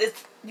yeah. Like,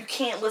 you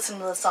can't listen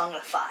to the song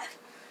at 5.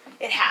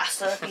 It has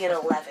to be at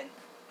 11.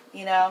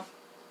 You know.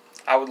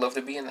 I would love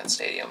to be in that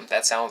stadium.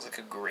 That sounds like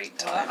a great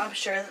time. Well, I'm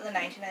sure that the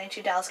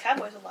 1992 Dallas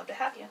Cowboys would love to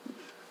have you.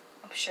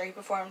 I'm sure he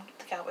performed at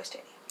the Cowboy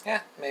Stadium.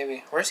 Yeah,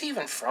 maybe. Where's he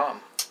even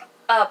from?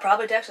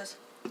 Probably Texas.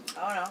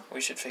 I don't know.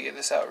 We should figure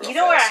this out real fast. You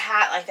don't wear a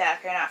hat like that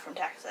if you're not from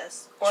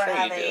Texas. Or Sure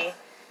have you do. a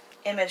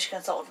image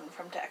consultant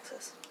from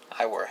Texas.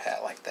 I wear a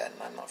hat like that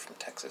and I'm not from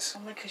Texas.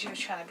 Only because you were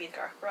trying to beat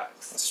Garth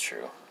Brooks. That's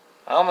true.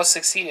 I almost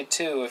succeeded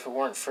too if it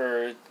weren't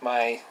for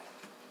my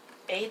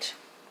Age?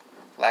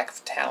 lack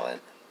of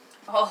talent.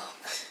 Oh.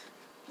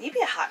 You'd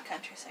be a hot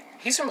country singer.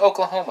 He's from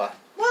Oklahoma.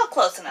 Well,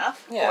 close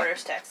enough. Yeah.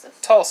 Borders Texas.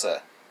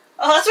 Tulsa.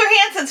 Oh, that's where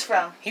Hanson's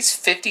from. He's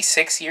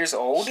 56 years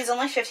old? He's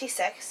only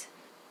 56.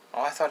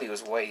 Oh, I thought he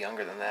was way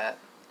younger than that.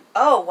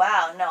 Oh,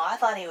 wow. No, I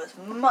thought he was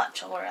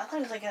much older. I thought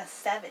he was like in his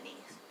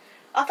 70s.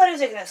 I thought he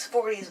was like in his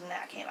 40s when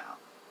that came out.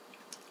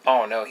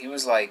 Oh, no, he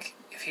was like,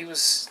 if he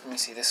was, let me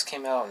see, this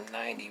came out in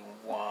 91.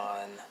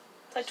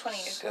 It's like 20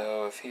 years ago.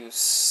 So if he was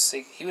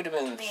sick, he would have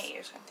been, 28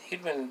 years ago.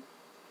 he'd been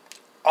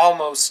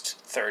almost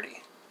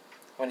 30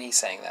 when he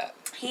sang that.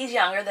 He's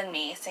younger than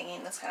me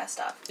singing this kind of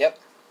stuff. Yep.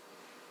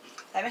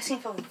 That makes me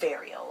feel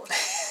very old.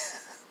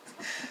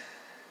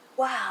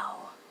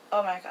 Wow.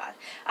 Oh my god.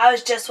 I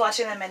was just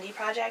watching the Mindy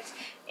Project,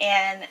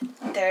 and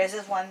there is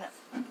this one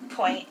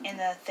point in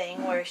the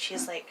thing where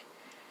she's like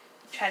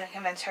trying to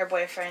convince her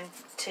boyfriend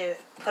to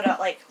put out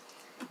like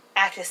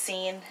act a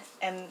scene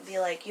and be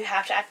like, "You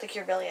have to act like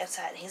you're really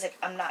upset." And he's like,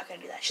 "I'm not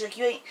gonna do that." She's like,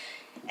 "You ain't,"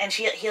 and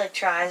he like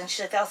tries, and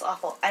she's like, "That was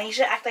awful. I need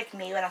you to act like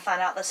me when I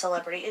find out the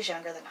celebrity is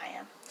younger than I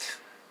am."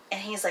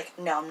 And he's like,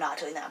 "No, I'm not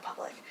doing that in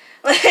public."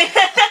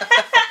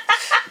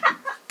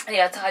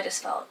 Yeah, that's how I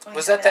just felt.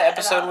 Was that the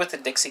episode with the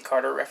Dixie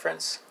Carter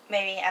reference?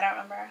 Maybe, I don't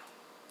remember.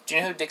 Do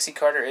you know who Dixie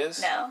Carter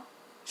is? No.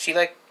 She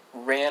like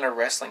ran a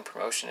wrestling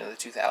promotion in the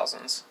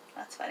 2000s.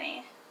 That's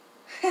funny.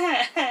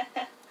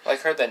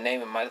 Like heard that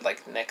name and my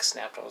like neck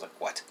snapped. I was like,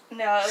 what?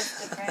 No, it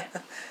was different.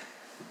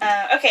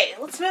 Okay,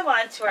 let's move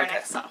on to our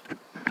next song.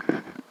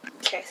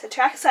 Okay, so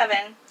track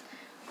 7,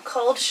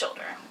 Cold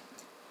Shoulder.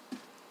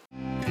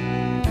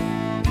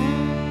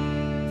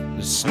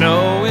 The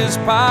snow is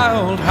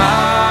piled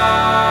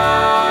high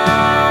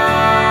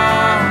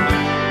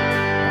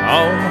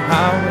on the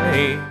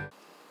highway.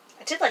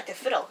 I did like the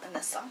fiddle in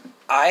this song.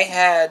 I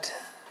had...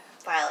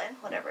 Violin,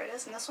 whatever it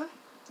is in this one.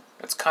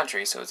 It's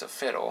country, so it's a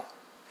fiddle.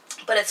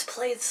 But it's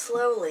played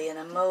slowly and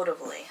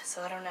emotively,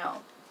 so I don't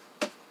know.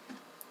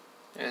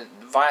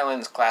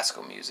 Violin's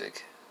classical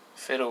music.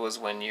 Fiddle is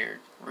when you're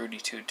Rudy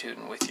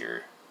Toot-Tootin' with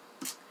your...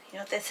 You know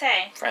what they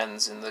say?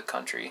 Friends in the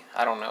country.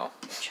 I don't know.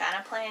 You're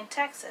trying to play in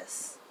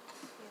Texas.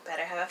 You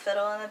better have a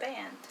fiddle in the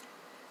band.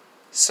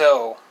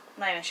 So...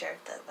 I'm not even sure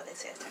what they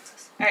say is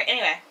Texas. Alright,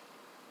 anyway.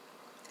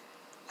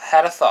 I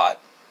had a thought.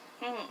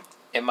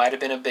 It might have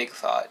been a big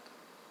thought.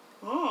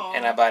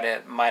 And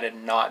I might have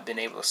not been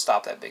able to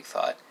stop that big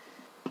thought.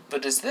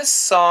 But is this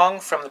song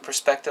from the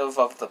perspective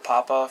of the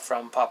Papa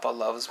from Papa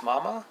Loves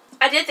Mama?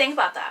 I did think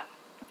about that.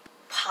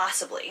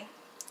 Possibly.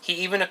 He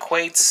even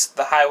equates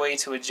the highway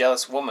to a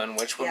jealous woman,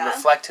 which would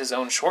reflect his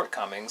own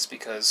shortcomings,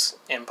 because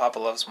in Papa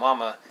Loves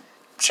Mama,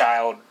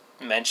 Child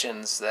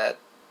mentions that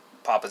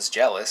Papa's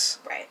jealous.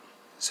 Right.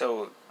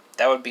 So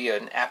that would be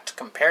an apt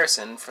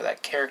comparison for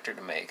that character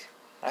to make.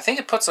 I think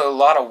it puts a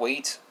lot of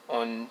weight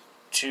on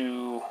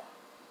to,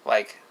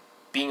 like,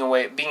 being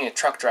a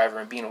truck driver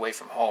and being away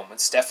from home.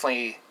 It's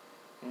definitely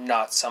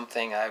not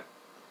something I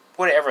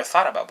would have ever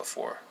thought about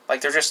before.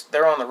 Like,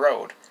 they're on the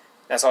road.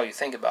 That's all you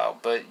think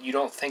about. But you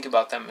don't think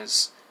about them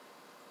as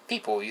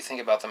people. You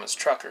think about them as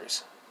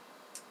truckers.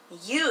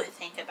 You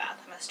think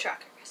about them as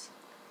truckers.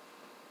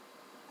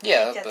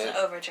 Yeah, that's an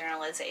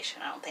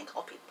overgeneralization. I don't think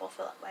all people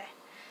feel that way.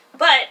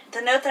 But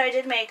the note that I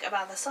did make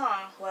about the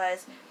song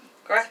was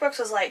Garth Brooks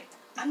was like,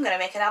 I'm going to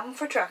make an album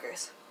for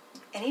truckers.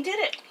 And he did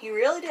it. He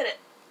really did it.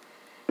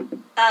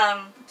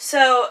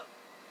 So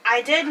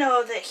I did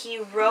know that he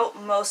wrote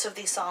most of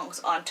these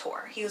songs on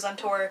tour. He was on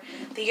tour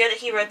the year that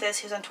he wrote this.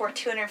 He was on tour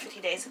 250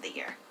 days of the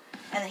year.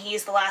 And then he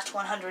used the last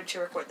 100 to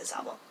record this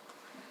album.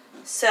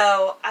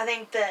 So I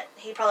think that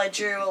he probably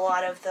drew a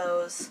lot of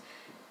those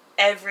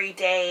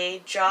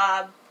everyday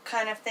job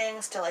kind of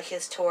things to, like,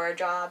 his tour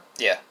job.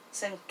 Yeah.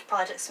 So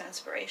probably took some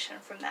inspiration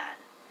from that.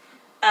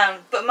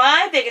 But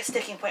my biggest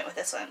sticking point with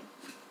this one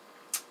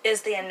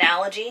is the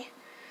analogy.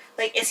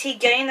 Like, is he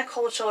getting the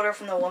cold shoulder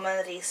from the woman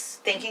that he's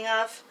thinking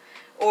of?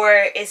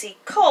 Or is he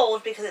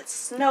cold because it's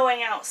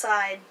snowing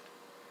outside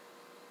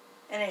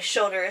and his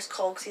shoulder is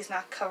cold because he's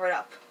not covered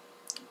up?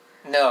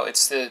 No,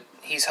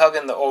 he's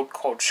hugging the old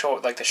cold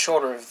shoulder, like the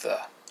shoulder of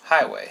the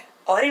highway.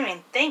 Oh, I didn't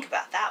even think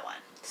about that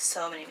one.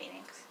 So many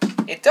meanings.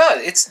 It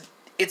does.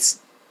 It's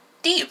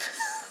deep.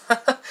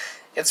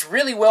 It's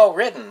really well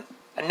written.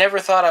 I never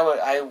thought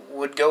I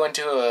would go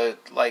into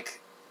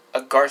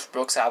a Garth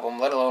Brooks album,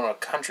 let alone a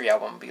country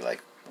album, and be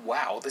like,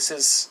 wow, this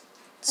is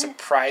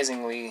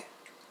surprisingly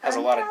has a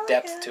lot of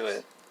depth to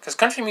it. Because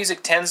country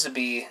music tends to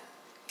be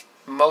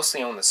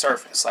mostly on the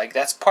surface. Like,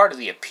 that's part of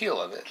the appeal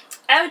of it.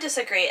 I would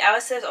disagree. I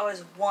would say there's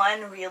always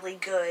one really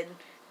good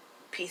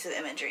piece of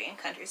imagery in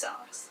country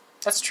songs.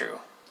 That's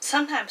true.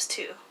 Sometimes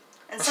two.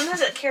 And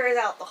sometimes it carries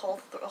out the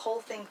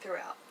whole thing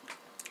throughout.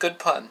 Good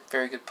pun.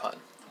 Very good pun.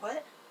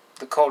 What?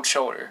 The cold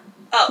shoulder.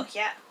 Oh,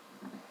 yeah.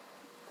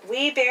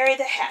 We bury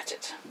the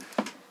hatchet.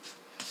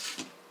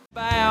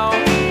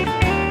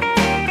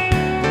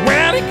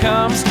 When it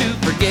comes to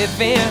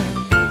forgiving,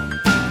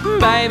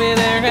 baby,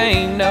 there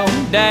ain't no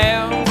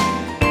doubt.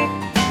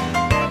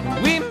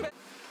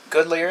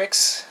 Good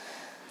lyrics.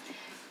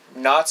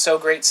 Not so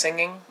great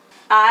singing.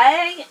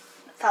 I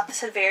thought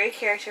this had very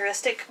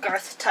characteristic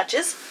Garth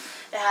touches.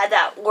 It had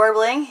that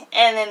warbling,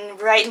 and then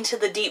right into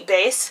the deep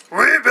bass.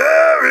 We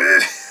bury.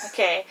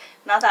 Okay,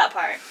 not that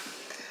part.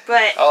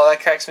 But oh,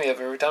 that cracks me up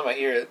every time I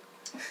hear it.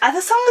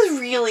 The song is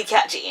really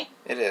catchy.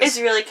 It is. It's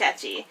really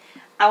catchy.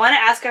 I want to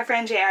ask our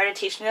friend JR to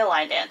teach me a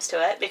line dance to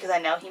it, because I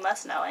know he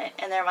must know it,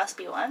 and there must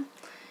be one.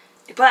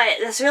 But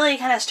this really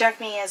kind of struck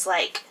me as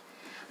like,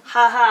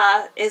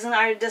 haha, isn't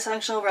our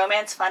dysfunctional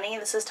romance funny?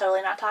 This is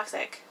totally not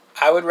toxic.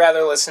 I would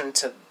rather listen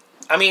to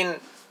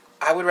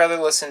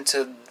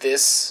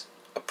this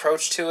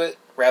approach to it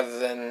rather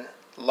than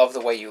Love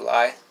the Way You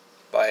Lie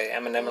by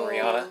Eminem and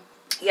Rihanna.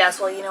 Yes,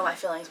 well, you know my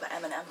feelings about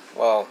Eminem.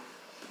 Well,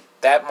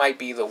 that might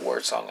be the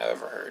worst song I've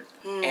ever heard.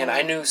 And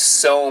I knew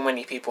so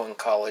many people in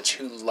college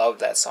who loved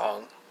that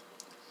song.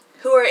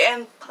 Who are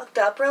in fucked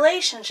up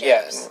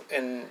relationships. Yeah,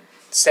 and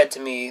said to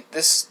me,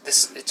 it's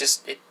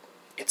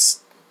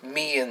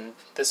me and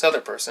this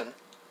other person.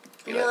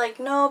 You're like,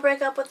 no,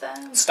 break up with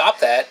them. Stop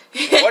that.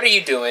 What are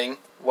you doing?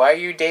 Why are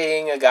you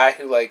dating a guy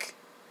who, like...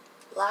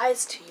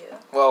 lies to you.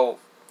 Well,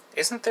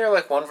 isn't there,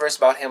 like, one verse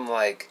about him,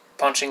 like,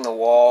 punching the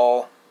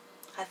wall?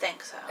 I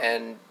think so.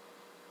 And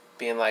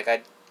being like,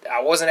 I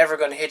wasn't ever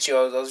going to hit you,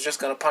 I was just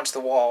going to punch the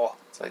wall.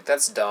 It's like,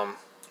 that's dumb.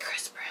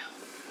 Chris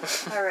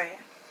Brown. All right.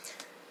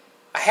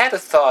 I had a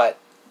thought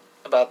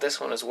about this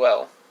one as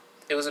well.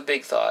 It was a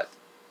big thought.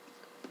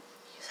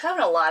 He's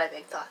having a lot of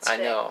big thoughts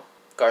today. I know.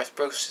 Garth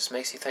Brooks just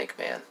makes you think,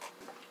 man.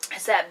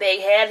 It's that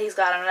big head he's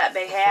got under that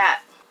big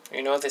hat.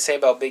 You know what they say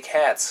about big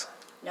hats?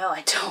 No,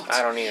 I don't.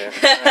 I don't either.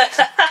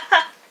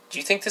 Do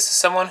you think this is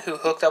someone who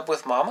hooked up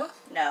with Mama?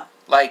 No.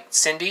 Like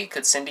Cindy?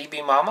 Could Cindy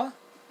be Mama?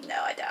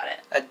 No, I doubt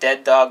it. A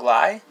dead dog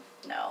lie?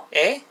 No.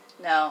 Eh?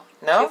 No.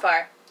 No? Too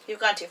far. You've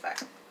gone too far.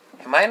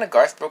 Am I in a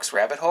Garth Brooks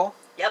rabbit hole?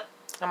 Yep.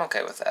 I'm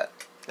okay with that.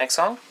 Next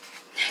song?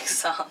 Next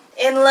song.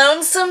 In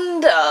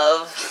Lonesome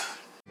Dove.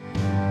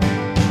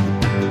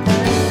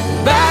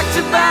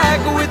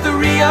 tobacco with the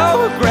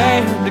Rio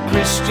Grande. A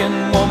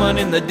Christian woman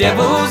in the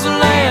devil's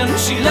land.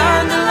 She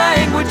learned the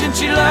language and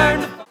she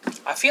learned.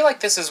 I feel like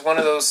this is one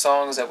of those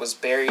songs that was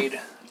buried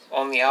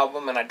on the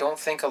album, and I don't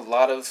think a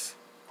lot of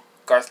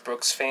Garth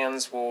Brooks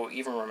fans will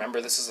even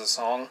remember this as a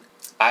song.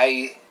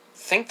 I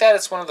think that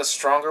it's one of the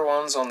stronger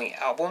ones on the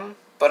album,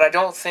 but I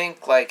don't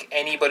think, like,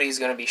 anybody's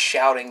gonna be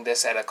shouting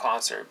this at a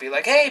concert. Be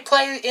like, hey,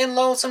 play In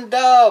Lonesome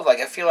Dove! Like,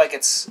 I feel like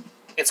it's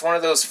one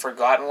of those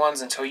forgotten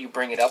ones until you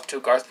bring it up to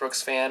a Garth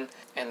Brooks fan,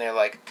 and they're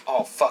like,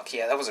 oh, fuck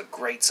yeah, that was a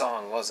great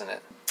song, wasn't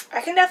it?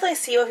 I can definitely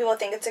see why people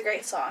think it's a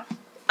great song.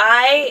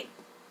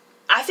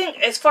 I think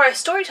as far as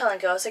storytelling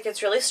goes, like,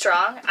 it's really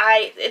strong.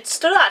 It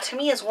stood out to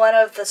me as one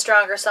of the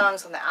stronger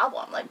songs on the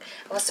album. Like,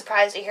 I was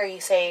surprised to hear you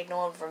say no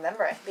one would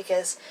remember it,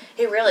 because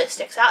it really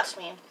sticks out to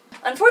me.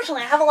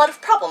 Unfortunately, I have a lot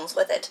of problems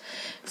with it,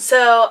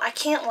 so I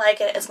can't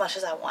like it as much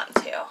as I want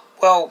to.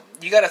 Well,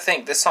 you gotta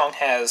think, this song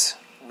has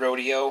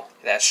Rodeo,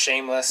 it has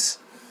Shameless,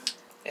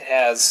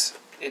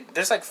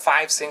 there's like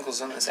 5 singles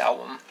in this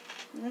album.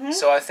 Mm-hmm.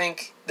 So I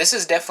think this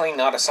is definitely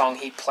not a song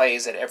he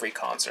plays at every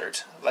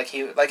concert.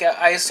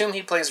 I assume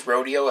he plays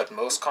Rodeo at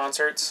most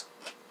concerts,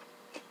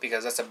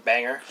 because that's a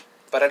banger.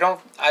 But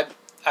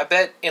I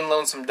bet In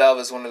Lonesome Dove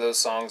is one of those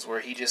songs where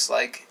he just,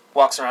 like,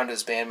 walks around to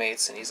his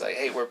bandmates and he's like,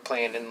 hey, we're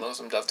playing In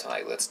Lonesome Dove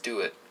tonight, let's do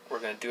it. We're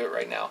gonna do it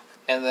right now.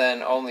 And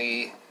then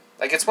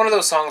it's one of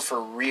those songs for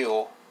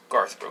real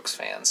Garth Brooks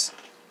fans.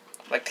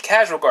 Like, the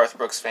casual Garth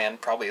Brooks fan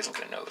probably isn't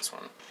gonna know this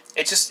one.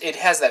 It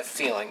has that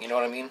feeling, you know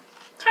what I mean?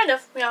 Kind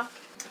of, yeah.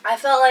 I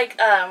felt like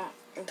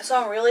the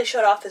song really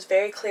showed off his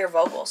very clear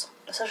vocals,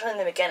 especially in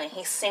the beginning.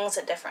 He sings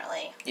it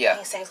differently. Yeah.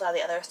 He sings a lot of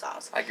the other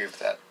songs. I agree with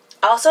that.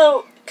 I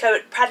also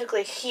could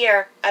practically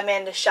hear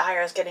Amanda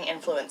Shires getting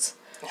influence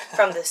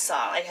from this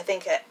song. Like, I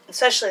think,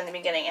 especially in the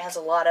beginning, it has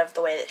a lot of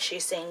the way that she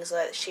sings, the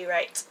way that she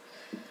writes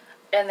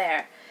in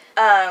there.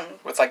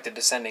 With, like, the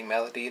descending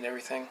melody and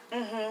everything?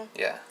 Mm-hmm.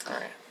 Yeah,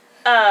 alright.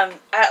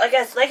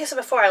 Like I said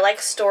before, I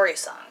like story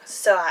songs,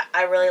 so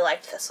I really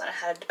liked this one. It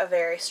had a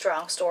very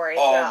strong story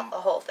throughout the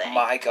whole thing.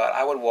 My God,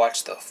 I would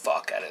watch the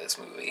fuck out of this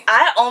movie.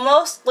 I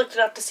almost looked it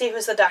up to see if it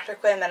was the Dr.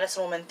 Quinn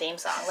Medicine Woman theme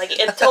song. Like,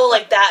 it told,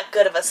 like, that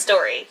good of a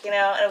story, you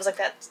know? And it was, like,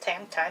 that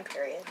time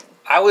period.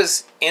 I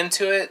was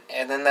into it,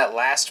 and then that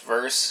last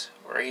verse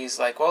where he's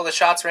like, well, the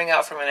shots ring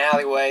out from an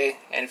alleyway,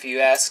 and if you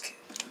ask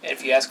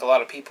a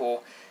lot of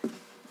people,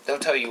 they'll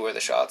tell you where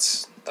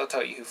they'll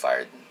tell you who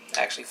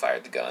actually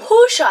fired the gun.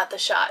 Who shot the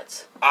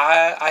shots?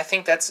 I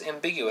think that's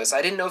ambiguous.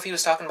 I didn't know if he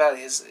was talking about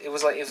it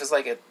was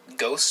like a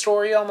ghost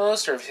story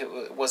almost, or if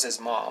it was his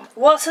mom.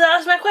 Well, so that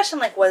was my question.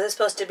 Like, was it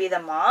supposed to be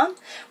the mom?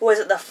 Was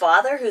it the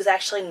father who's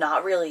actually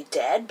not really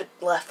dead but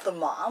left the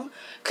mom?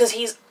 Because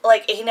he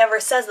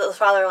never says that the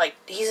father, like,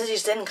 he says he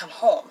just didn't come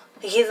home.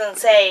 He doesn't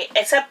say,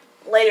 except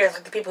later,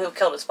 like, the people who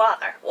killed his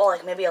father. Well,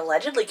 like, maybe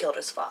allegedly killed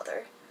his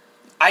father.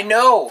 I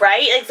know.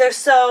 Right? Like, they're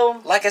so...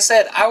 Like I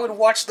said, I would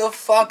watch the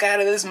fuck out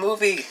of this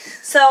movie.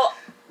 So,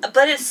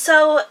 but it's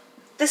so...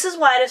 This is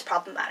why it is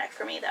problematic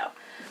for me,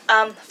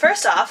 though.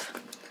 First off,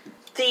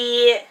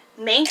 the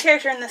main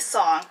character in this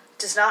song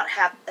does not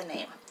have a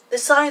name.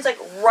 This song is, like,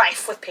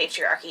 rife with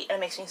patriarchy, and it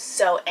makes me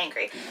so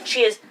angry.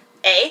 She is,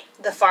 A,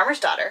 the farmer's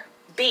daughter,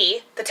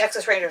 B, the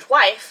Texas Ranger's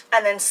wife,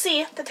 and then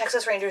C, the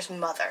Texas Ranger's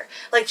mother.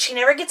 Like, she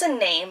never gets a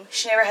name.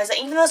 She never has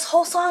even though this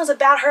whole song is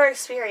about her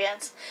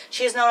experience,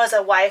 she is known as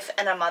a wife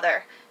and a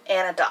mother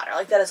and a daughter.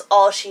 Like, that is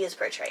all she is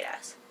portrayed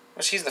as.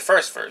 Well, she's the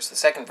first verse. The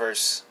second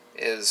verse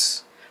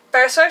is...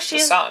 First verse,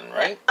 she's... the son,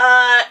 right?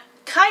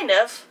 Kind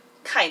of,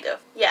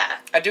 yeah.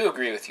 I do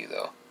agree with you,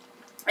 though.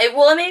 It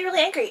made me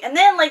really angry. And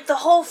then, like, the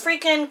whole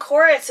freaking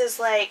chorus is,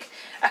 like,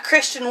 a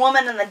Christian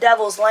woman in the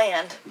devil's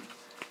land.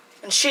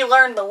 And she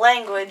learned the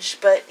language,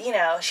 but, you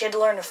know, she had to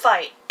learn to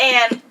fight.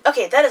 And,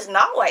 okay, that is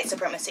not white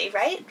supremacy,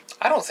 right?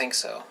 I don't think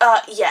so.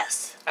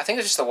 Yes. I think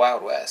it's just the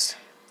Wild West.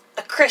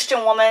 A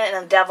Christian woman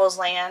in the devil's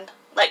land.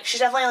 Like, she's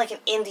definitely, like, an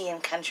Indian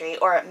country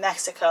or a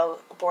Mexico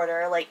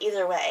border. Like,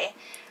 either way.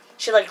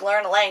 She, like,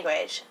 learned a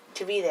language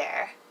to be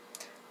there.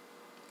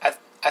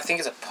 I think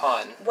it's a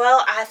pun.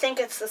 Well, I think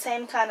it's the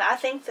same kind of... I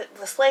think that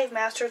the slave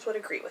masters would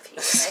agree with you when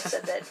they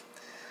said that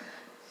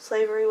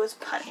slavery was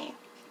punny.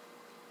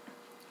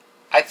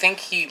 I think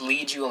he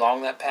leads you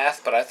along that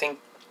path, but I think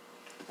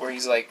where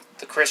he's like,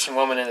 the Christian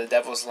woman in the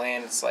devil's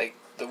land, it's like,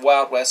 the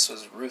Wild West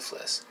was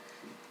ruthless.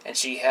 And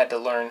she had to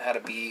learn how to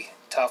be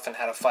tough and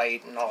how to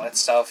fight and all that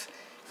stuff.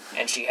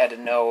 And she had to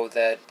know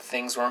that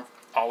things weren't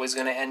always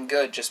going to end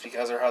good just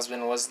because her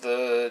husband was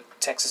the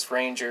Texas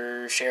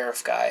Ranger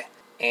sheriff guy.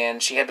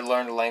 And she had to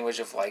learn the language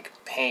of, like,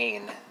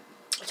 pain.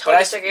 I totally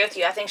disagree with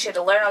you. I think she had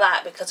to learn all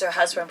that because her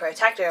husband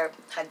protector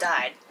had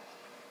died.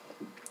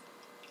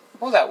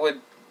 Well, that would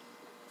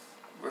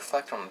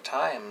reflect on the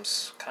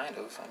times, kind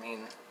of. I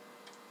mean,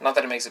 not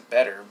that it makes it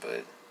better,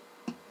 but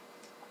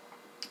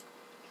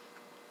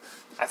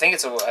I think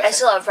it's I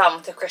still have a problem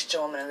with the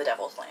Christian woman in the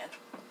devil's land.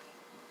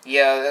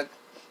 Yeah,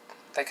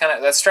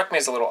 that struck me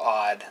as a little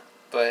odd,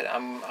 but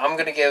I'm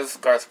gonna give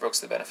Garth Brooks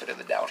the benefit of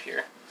the doubt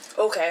here.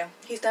 Okay,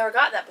 he's never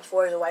got that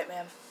before as a white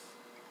man.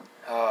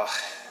 Oh.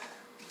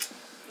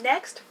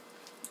 Next,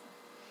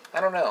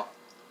 I don't know.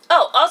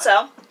 Oh,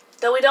 also,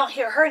 though we don't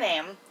hear her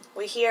name,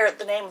 we hear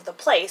the name of the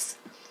place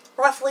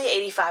roughly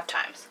 85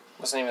 times.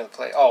 What's the name of the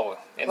play? Oh,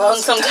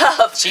 Lonesome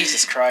Dove.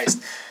 Jesus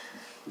Christ.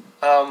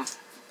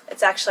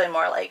 It's actually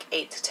more like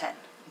 8 to 10,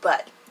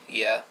 but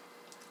yeah.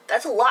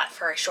 That's a lot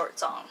for a short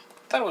song.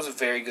 I thought it was a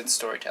very good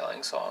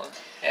storytelling song.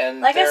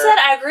 And like I said,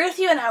 I agree with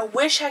you, and I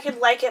wish I could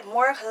like it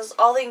more because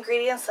all the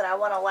ingredients that I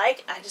want to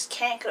like, I just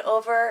can't get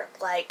over,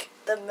 like,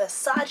 the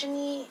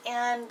misogyny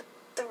and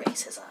the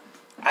racism.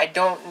 I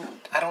don't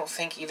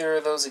think either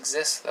of those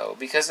exist, though,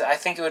 because I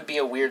think it would be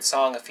a weird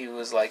song if he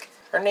was like,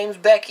 her name's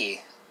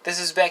Becky. This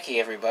is Becky,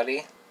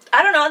 everybody.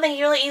 I don't know, I think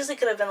he really easily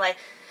could have been like,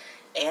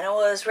 Anna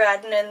was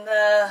riding in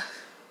the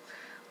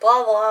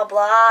blah, blah,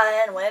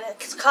 blah, and when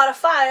it caught a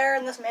fire,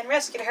 and this man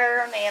rescued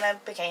her, and Anna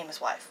became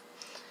his wife.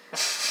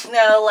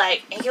 No,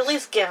 like, he could at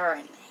least give her a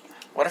name.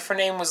 What if her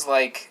name was,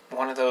 like,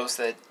 one of those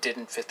that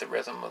didn't fit the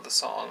rhythm of the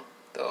song,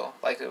 though?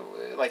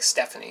 Like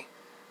Stephanie.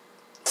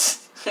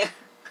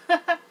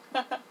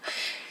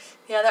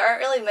 Yeah, there aren't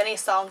really many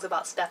songs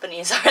about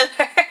Stephanie's, are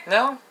there?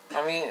 No?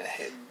 I mean,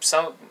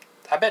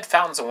 I bet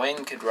Fountains of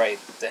Wayne could write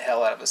the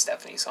hell out of a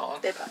Stephanie song.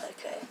 They probably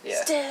could.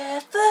 Yeah.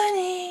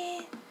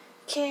 Stephanie,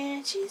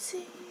 can't you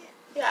see?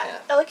 Yeah,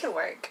 it could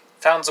work.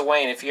 Fountains of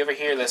Wayne, if you ever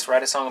hear this,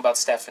 write a song about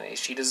Stephanie.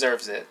 She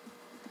deserves it.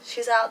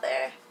 She's out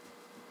there.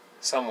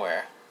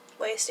 Somewhere.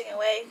 Wasting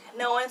away.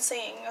 No one's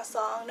singing a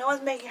song. No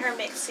one's making her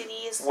make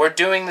CDs. We're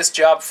doing this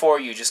job for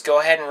you. Just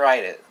go ahead and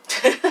write it.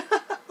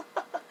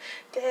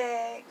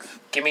 Thanks.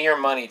 Give me your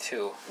money,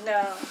 too.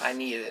 No. I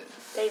need it.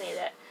 They need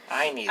it.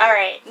 I need it.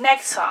 Alright,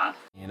 next song.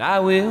 And I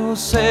will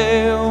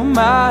sail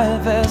my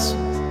vessel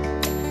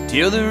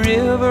till the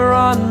river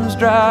runs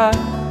dry,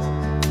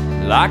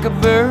 like a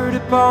bird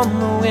upon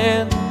the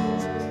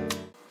wind.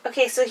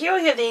 Okay, so here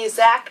we have the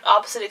exact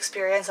opposite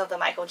experience of the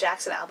Michael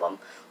Jackson album,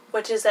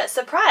 which is that,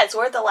 surprise,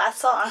 we're at the last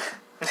song.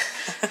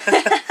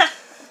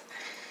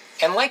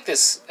 And like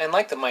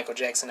the Michael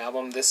Jackson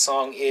album, this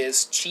song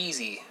is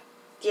cheesy.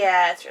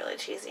 Yeah, it's really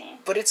cheesy.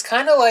 But it's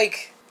kind of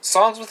like,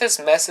 songs with this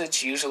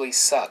message usually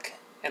suck.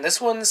 And this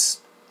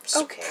one's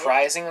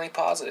surprisingly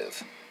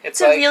positive.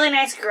 It's a really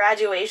nice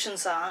graduation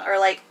song, or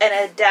like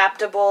an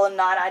adaptable,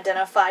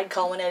 non-identified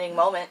culminating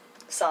moment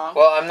song.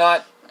 Well, I'm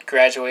not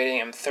graduating,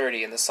 I'm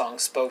 30, and the song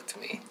spoke to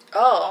me.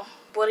 Oh,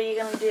 what are you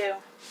gonna do?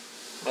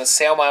 I'm gonna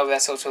sail my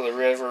vessel till the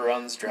river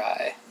runs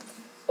dry.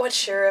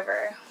 What's your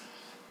river?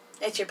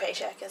 It's your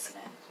paycheck, isn't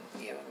it?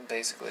 Yeah,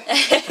 basically.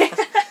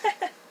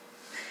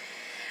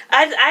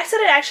 I said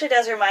it actually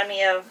does remind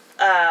me of,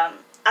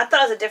 I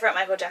thought it was a different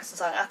Michael Jackson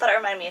song. I thought it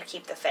reminded me of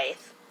Keep the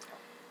Faith.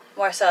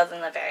 More so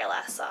than the very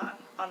last song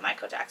on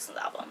Michael Jackson's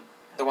album.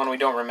 The one we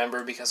don't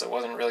remember because it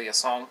wasn't really a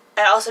song.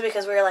 And also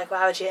because we were like,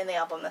 why would you end the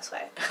album this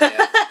way?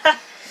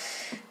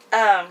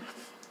 Yeah.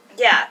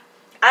 Yeah.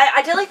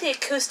 I did like the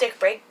acoustic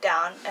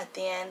breakdown at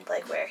the end,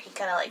 like where he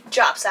kind of like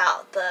drops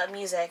out the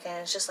music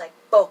and it's just like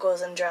vocals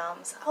and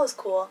drums. That was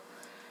cool.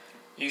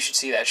 You should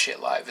see that shit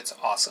live. It's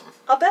awesome.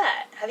 I'll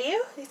bet. Have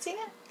you? Have you seen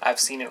it? I've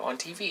seen it on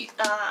TV.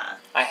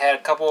 I had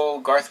a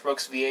couple Garth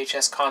Brooks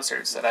VHS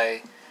concerts that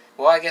I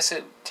guess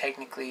it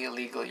technically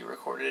illegally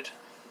recorded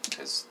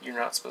because you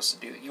weren't supposed to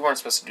do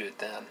it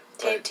then.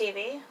 Tape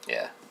TV?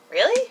 Yeah.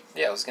 Really?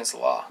 Yeah, it was against the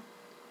law.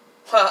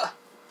 Huh.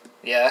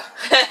 Yeah.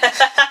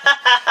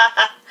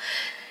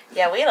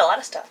 Yeah, we had a lot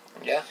of stuff.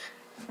 Yeah.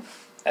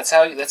 That's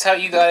how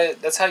you got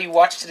it. That's how you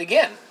watched it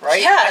again,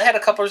 right? Yeah. I had a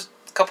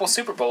couple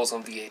Super Bowls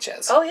on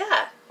VHS. Oh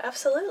yeah,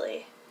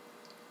 absolutely.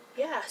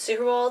 Yeah,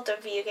 Super Bowl, the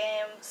video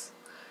games,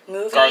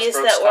 movies Brooks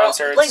that were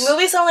concerts. like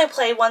movies only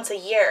played once a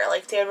year.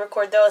 Like they would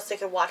record those, so they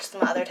could watch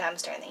them other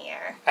times during the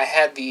year. I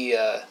had the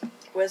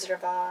Wizard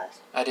of Oz.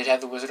 I did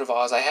have the Wizard of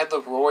Oz. I had the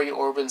Roy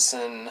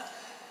Orbison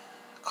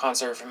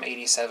concert from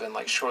 '87,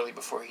 like shortly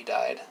before he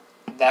died.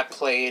 That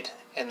played,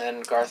 and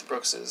then Garth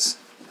Brooks's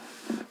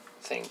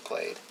thing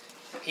played.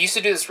 He used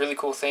to do this really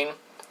cool thing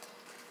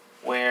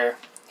where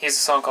he has a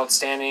song called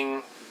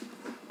Standing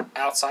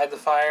Outside the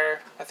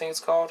Fire, I think it's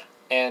called.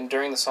 And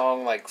during the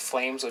song, like,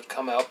 flames would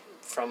come out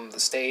from the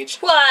stage.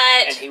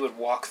 What? And he would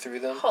walk through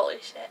them. Holy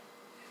shit.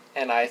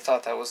 And I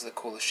thought that was the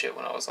coolest shit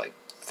when I was, like,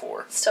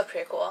 4. It's still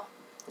pretty cool.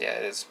 Yeah,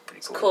 it is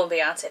pretty cool. It's cool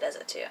Beyonce does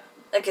it, too.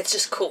 Like, it's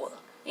just cool,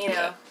 you know?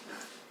 Yeah.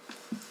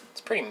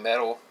 It's pretty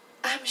metal.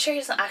 I'm sure he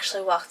doesn't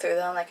actually walk through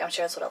them. Like, I'm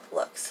sure that's what it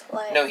looks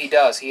like. No, he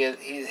does.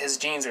 His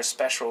jeans are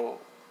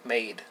special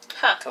made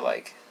to,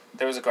 like...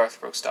 There was a Garth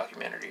Brooks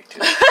documentary,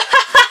 too.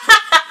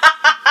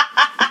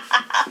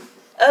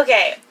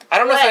 Okay. I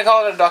don't know if I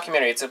call it a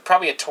documentary. It's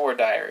probably a tour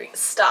diary.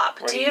 Stop.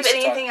 Do you have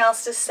anything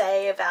else to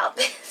say about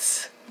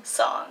this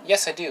song?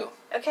 Yes, I do.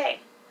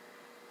 Okay.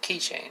 Key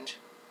change.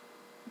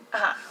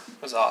 Uh-huh.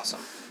 It was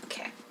awesome.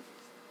 Okay.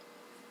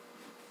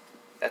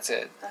 That's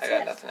it. That's I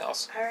got it. nothing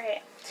else. All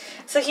right.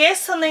 So here's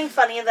something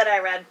funny that I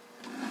read.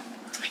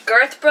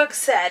 Garth Brooks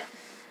said,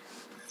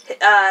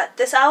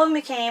 this album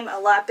became a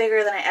lot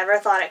bigger than I ever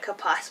thought it could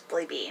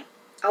possibly be.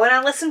 When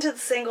I listened to the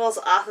singles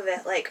off of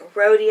it, like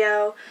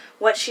Rodeo,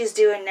 What She's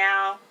Doing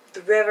Now,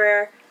 The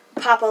River,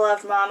 Papa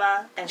Loved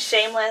Mama, and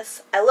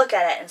Shameless, I look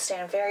at it and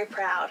stand very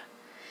proud.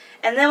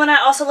 And then when I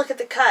also look at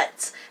the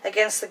cuts,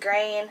 Against the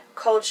Grain,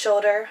 Cold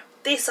Shoulder,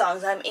 these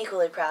songs I'm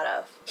equally proud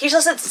of. He's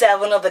listed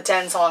 7 of the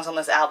 10 songs on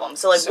this album.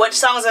 So, which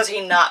songs is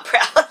he not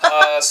proud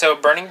of? So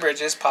Burning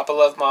Bridges, Papa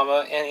Love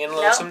Mama, and In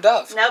Lonesome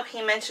Dove. Nope,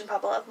 he mentioned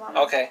Papa Love Mama.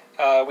 Okay,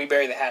 We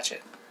Bury the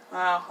Hatchet.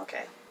 Oh,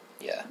 okay.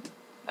 Yeah.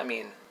 I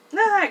mean...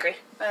 No, I agree.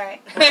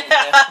 Alright.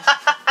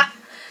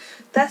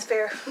 That's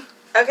fair.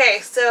 Okay,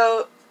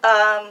 so,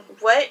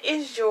 what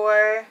is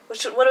your... What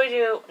do we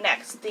do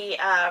next? The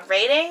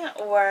rating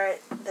or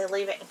the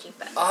leave it and keep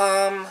it?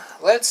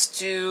 Let's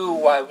do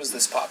why was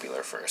this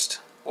popular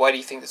first. Why do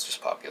you think this was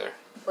popular?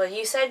 Well,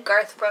 you said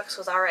Garth Brooks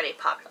was already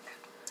popular.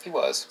 He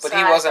was, but so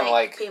he wasn't I think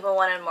like... people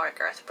wanted more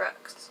Garth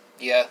Brooks.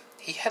 Yeah,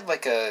 he had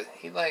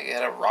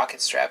had a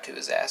rocket strapped to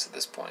his ass at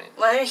this point.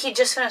 Well, he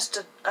just finished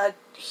a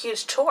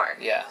huge tour.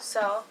 Yeah.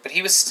 So. But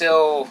he was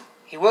still...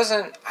 He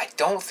wasn't... I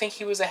don't think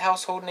he was a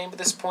household name at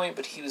this point,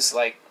 but he was,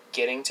 like,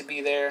 getting to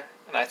be there.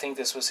 And I think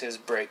this was his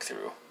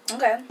breakthrough.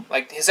 Okay.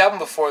 Like, his album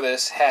before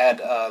this had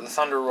The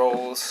Thunder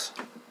Rolls,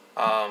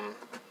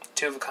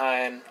 Two of a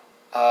Kind,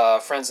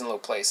 Friends in Low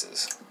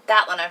Places.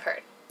 That one I've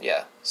heard.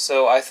 Yeah.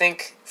 So I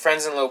think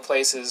Friends in Low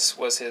Places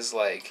was his,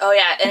 like... Oh,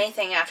 yeah.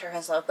 Anything after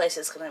Friends in Low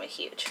Places is going to be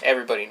huge.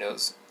 Everybody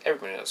knows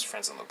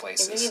Friends in Low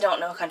Places. Even if you don't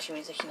know country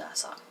music, you know that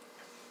song.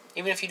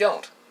 Even if you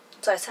don't.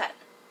 That's what I said.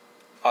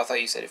 Oh, I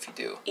thought you said if you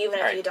do. Even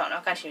if you don't know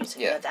country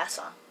music, you know that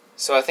song.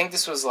 So I think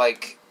this was,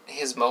 like,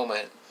 his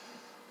moment,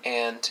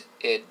 and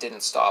it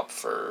didn't stop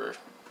for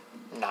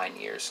 9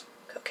 years.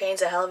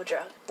 Cocaine's a hell of a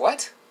drug.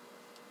 What?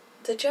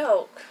 It's a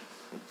joke.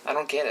 I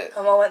don't get it.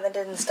 A moment that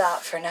didn't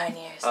stop for 9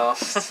 years. Oh.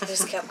 It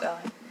just kept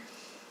going.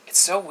 It's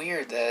so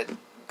weird that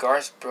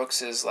Garth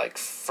Brooks' like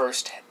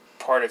first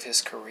part of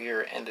his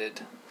career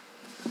ended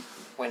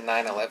when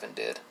 9/11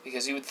 did.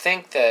 Because you would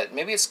think that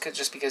maybe it's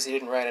just because he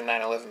didn't write a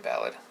 9/11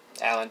 ballad.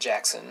 Alan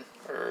Jackson,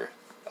 or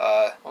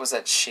what was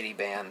that shitty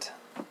band?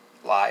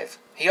 Live.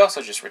 He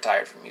also just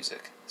retired from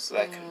music, so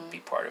that could be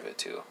part of it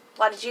too.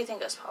 Why did you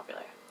think it was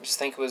popular? I just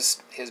think it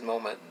was his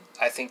moment.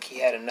 I think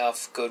he had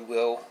enough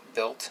goodwill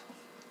built.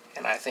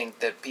 And I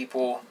think that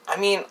people... I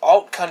mean,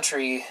 alt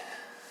country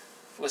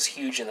was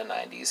huge in the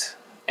 90s.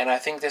 And I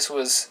think this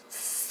was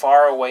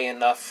far away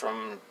enough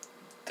from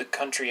the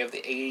country of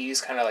the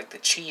 80s, kind of like the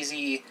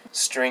cheesy,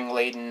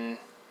 string-laden,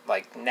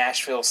 like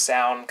Nashville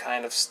sound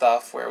kind of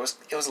stuff, where it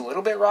was a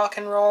little bit rock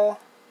and roll.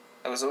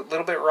 It was a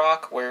little bit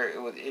rock, where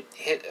it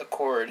hit a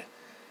chord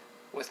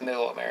with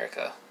Middle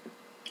America.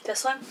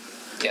 This one?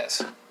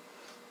 Yes.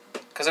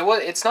 Because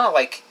it's not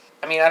like...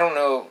 I mean, I don't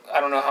know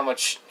how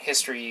much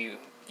history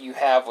you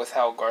have with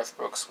how Garth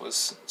Brooks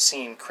was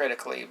seen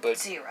critically, but...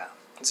 Zero.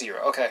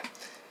 Okay.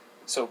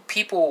 So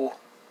people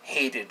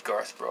hated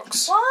Garth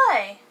Brooks.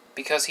 Why?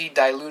 Because he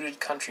diluted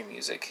country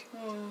music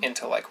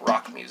into, like,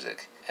 rock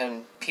music.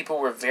 And people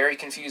were very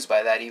confused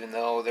by that, even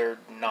though they're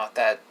not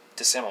that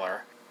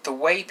dissimilar. The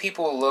way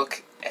people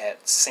look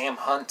at Sam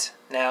Hunt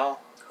now...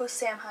 Who's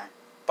Sam Hunt?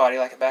 Body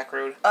Like a Back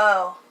Road.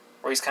 Oh.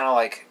 Where he's kind of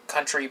like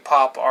country,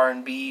 pop,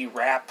 R&B,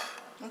 rap.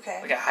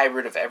 Okay. Like a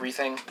hybrid of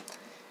everything.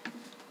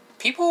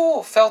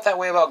 People felt that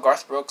way about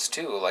Garth Brooks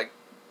too. Like,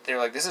 they're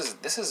like, this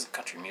is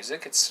country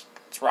music. It's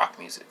rock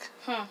music.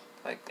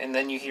 Like, and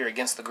then you hear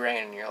Against the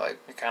Grain, and you're like,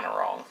 you're kind of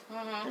wrong.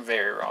 You're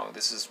very wrong.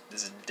 This is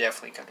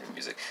definitely country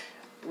music.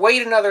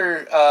 Wait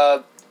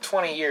another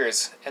 20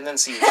 years, and then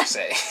see what you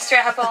say.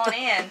 Strap on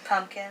in,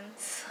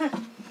 pumpkins.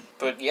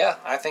 But yeah,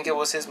 I think it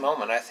was his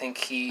moment. I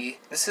think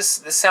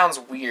this sounds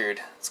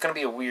weird. It's gonna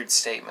be a weird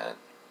statement,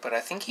 but I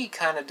think he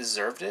kind of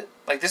deserved it.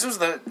 Like, this was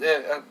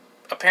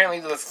apparently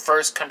the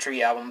first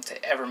country album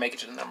to ever make it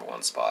to the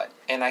 #1 spot.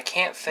 And I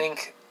can't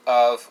think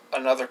of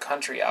another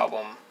country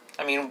album.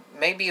 I mean,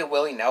 maybe a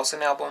Willie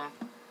Nelson album,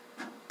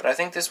 but I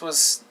think this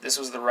was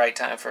the right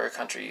time for a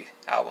country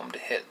album to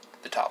hit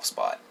the top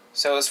spot.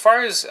 So as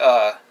far as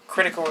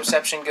critical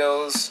reception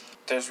goes,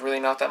 there's really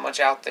not that much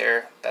out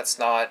there that's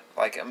not,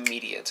 like,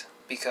 immediate,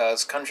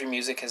 because country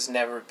music has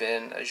never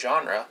been a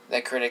genre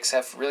that critics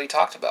have really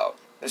talked about.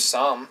 There's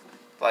some,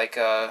 like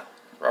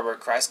Robert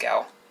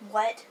Christgau.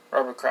 What?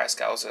 Robert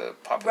Christgau's a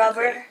popular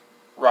critic.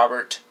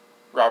 Robert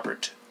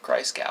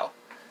Christgau.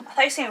 I thought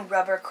you were saying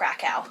Rubber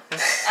Krakow.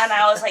 And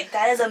I was like,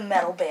 that is a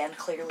metal band,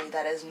 clearly.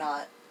 That is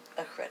not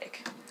a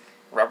critic.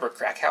 Rubber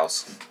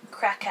Crackhouse?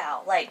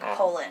 Krakow, like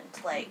Poland,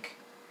 like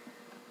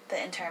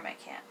the internment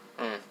camp.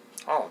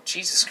 Oh,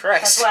 Jesus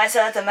Christ. That's why I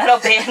said that's a metal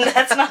band.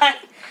 That's not...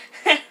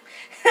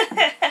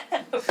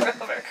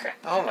 Rubber Krakow.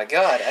 Oh my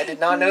God, I did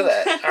not know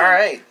that.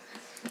 Alright.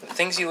 The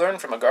things you learn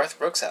from a Garth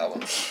Brooks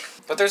album.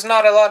 But there's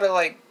not a lot of,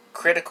 like,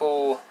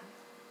 critical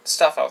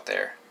stuff out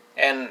there.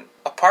 And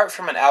apart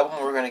from an album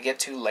we're going to get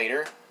to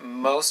later,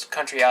 most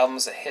country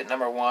albums that hit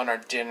 #1 are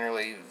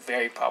generally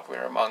very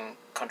popular among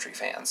country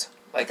fans.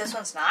 Like, But this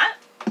one's not?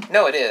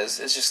 No, it is.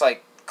 It's just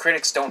like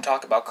critics don't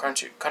talk about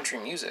country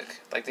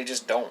music. Like, they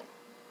just don't.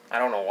 I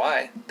don't know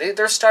why.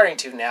 They're starting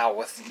to now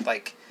with,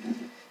 like,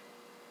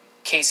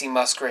 Casey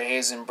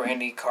Musgraves and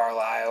Brandi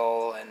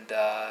Carlile and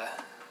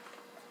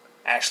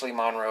Ashley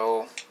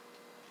Monroe.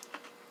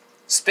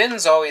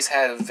 Spin's always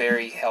had a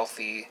very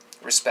healthy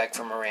respect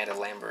for Miranda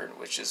Lambert,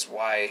 which is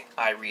why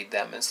I read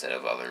them instead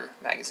of other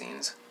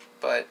magazines.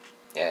 But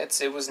yeah,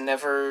 it was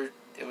never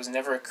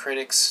a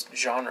critic's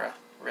genre.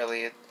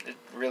 Really, it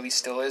really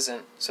still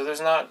isn't. So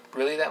there's not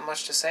really that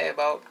much to say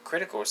about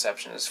critical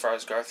reception as far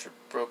as Garth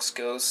Brooks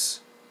goes.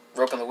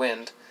 Rope in the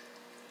Wind.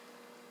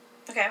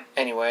 Okay.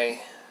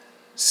 Anyway,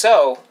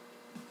 so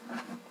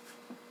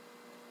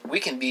we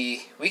can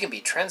be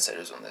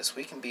trendsetters on this.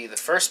 We can be the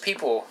first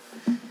people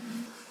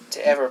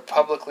to ever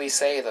publicly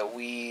say that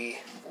we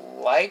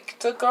liked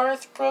the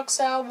Garth Brooks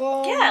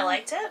album. Yeah, I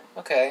liked it.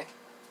 Okay,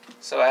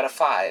 so out of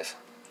 5.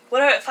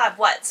 What are 5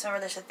 whats? Remember,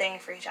 there's a thing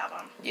for each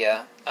album.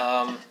 Yeah.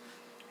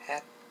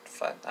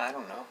 I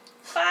don't know.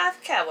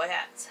 5 cowboy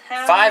hats.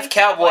 5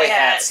 cowboy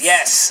hats.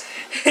 Yes.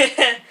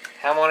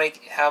 How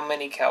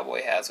many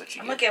cowboy hats would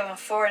you I'm give? gonna give them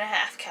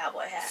 4.5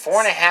 cowboy hats.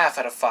 4.5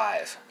 out of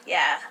 5.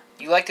 Yeah.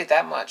 You liked it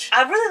that much?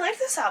 I really like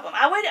this album.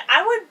 I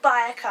would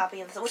buy a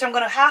copy of this, which I'm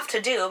gonna have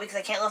to do because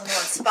I can't listen to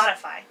it on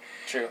Spotify.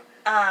 True.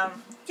 Yeah,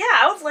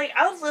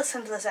 I would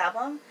listen to this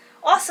album.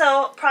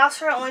 Also, props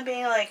for only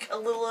being like a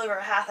little over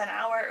half an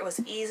hour. It was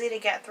easy to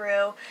get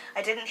through.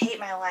 I didn't hate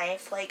my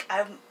life. Like,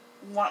 I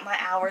want my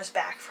hours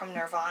back from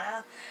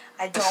Nirvana.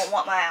 I don't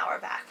want my hour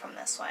back from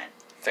this one.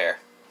 Fair.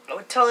 I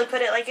would totally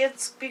put it like it'd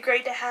be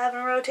great to have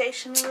in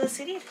rotation with a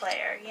CD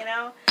player, you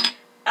know?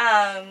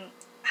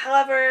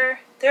 However,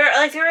 there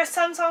were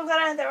some songs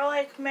on it that were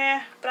like,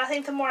 meh, but I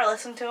think the more I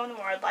listened to them, the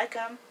more I'd like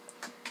them.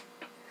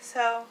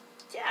 So,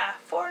 yeah,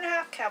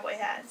 4.5 cowboy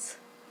hats.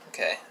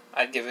 Okay,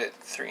 I'd give it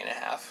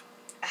 3.5.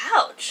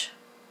 Ouch.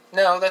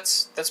 No,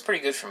 that's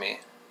pretty good for me.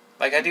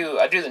 Like, I do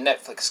the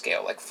Netflix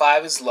scale. Like,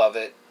 5 is love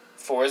it,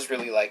 4 is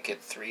really like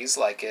it, 3 is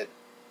like it,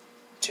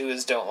 2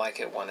 is don't like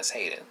it, 1 is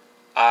hate it.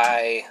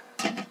 I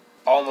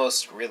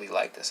almost really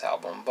like this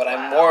album, but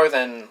I more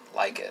than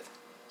like it.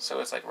 So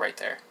it's like right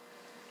there.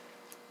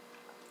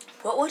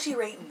 What would you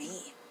rate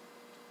me?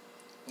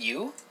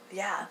 You?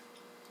 Yeah.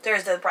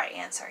 There's the right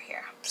answer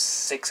here.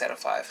 6 out of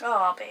 5.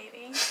 Oh,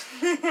 baby.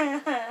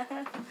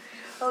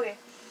 Okay.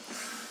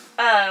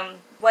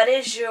 What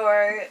is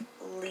your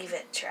Leave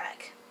It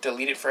track?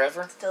 Delete It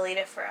Forever? Delete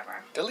It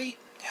Forever. Delete.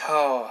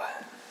 Oh.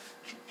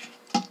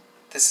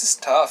 This is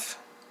tough.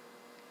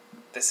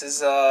 This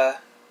is,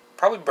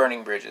 probably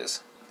Burning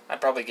Bridges.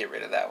 I'd probably get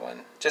rid of that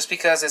one. Just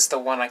because it's the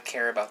one I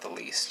care about the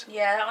least.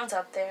 Yeah, that one's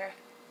up there.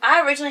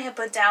 I originally had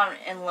put down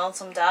In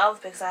Lonesome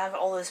Dove because I have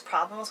all those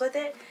problems with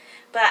it.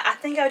 But I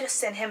think I would just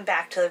send him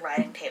back to the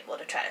writing table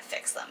to try to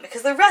fix them.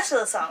 Because the rest of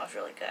the song was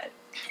really good.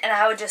 And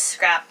I would just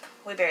scrap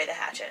We Bury the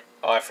Hatchet.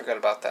 Oh, I forgot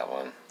about that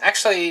one.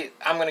 Actually,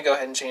 I'm going to go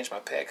ahead and change my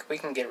pick. We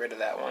can get rid of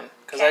that one.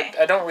 Because Okay.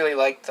 I don't really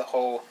like the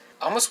whole...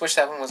 I almost wish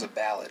that one was a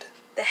ballad.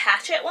 The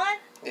Hatchet one?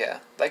 Yeah.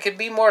 Like, it'd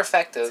be more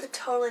effective. It's a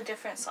totally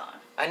different song.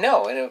 I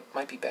know, and it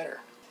might be better.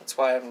 That's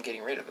why I'm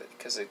getting rid of it.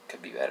 Because it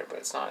could be better, but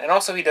it's not. And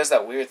also, he does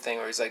that weird thing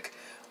where he's like,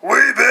 We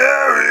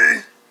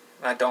bury...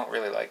 And I don't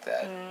really like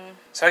that.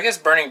 So I guess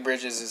Burning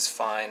Bridges is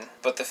fine.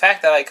 But the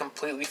fact that I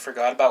completely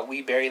forgot about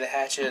We Bury the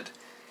Hatchet...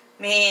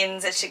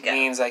 Means it should go.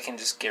 Means I can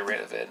just get rid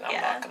of it. I'm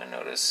Yeah. not going to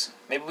notice.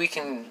 Maybe we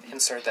can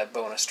insert that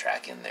bonus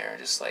track in there and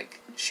just, like,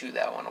 shoo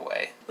that one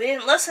away. We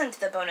didn't listen to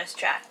the bonus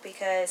track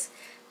because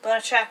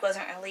bonus track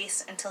wasn't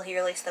released until he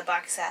released the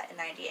box set in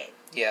 98.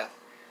 Yeah.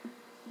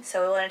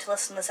 So we wanted to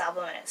listen to this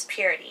album in its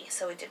purity,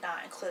 so we did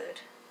not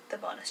include the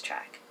bonus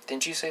track.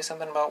 Didn't you say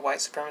something about white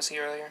supremacy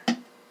earlier?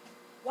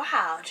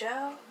 Wow,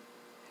 Joe.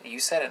 You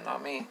said it,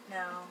 not me.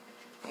 No.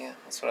 Yeah,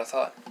 that's what I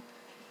thought.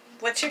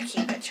 What's your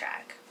Keep It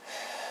track?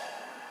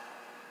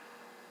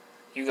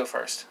 You go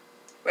first.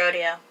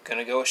 Rodeo.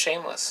 Gonna go with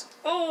Shameless.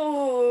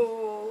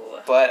 Ooh.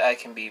 But I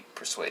can be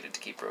persuaded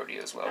to keep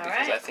Rodeo as well All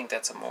because right. I think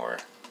that's that's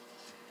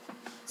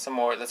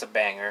a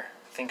banger.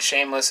 I think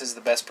Shameless is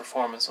the best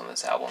performance on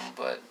this album,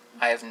 but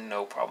I have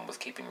no problem with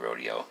keeping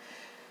Rodeo.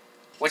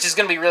 Which is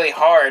gonna be really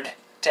hard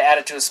to add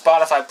it to a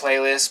Spotify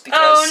playlist because...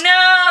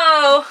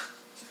 Oh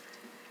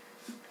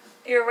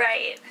no! You're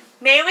right.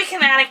 Maybe we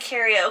can add a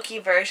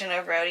karaoke version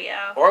of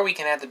Rodeo. Or we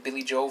can add the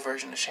Billy Joel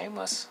version of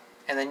Shameless.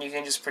 And then you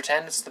can just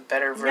pretend it's the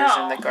better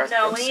version that Garth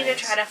Brooks we need sings.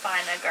 to try to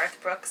find a Garth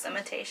Brooks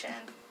imitation.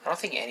 I don't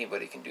think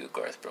anybody can do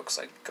Garth Brooks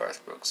like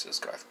Garth Brooks is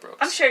Garth Brooks.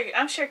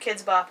 I'm sure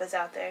Kids Bop is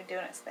out there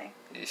doing its thing.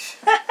 Eesh.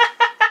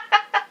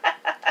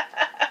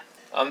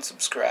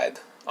 Unsubscribe.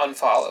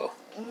 Unfollow.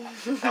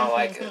 I don't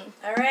like it.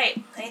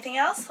 Alright. Anything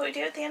else that we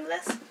do at the end of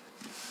this?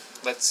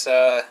 Let's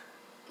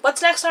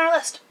What's next on our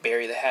list?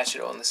 bury the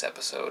hatchet on this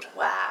episode.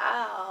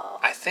 Wow.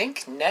 I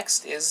think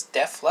next is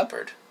Def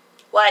Leppard.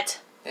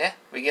 What? Yeah,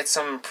 we get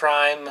some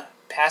prime,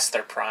 past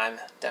their prime,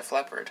 Def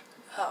Leppard.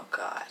 Oh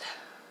god.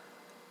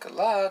 Good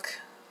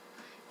luck.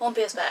 Won't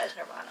be as bad as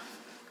Nirvana.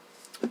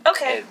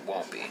 Okay. It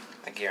won't be.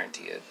 I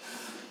guarantee it.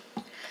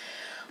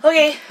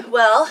 Okay,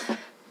 well,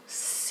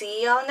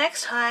 see y'all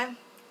next time.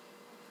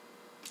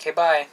 Okay, bye.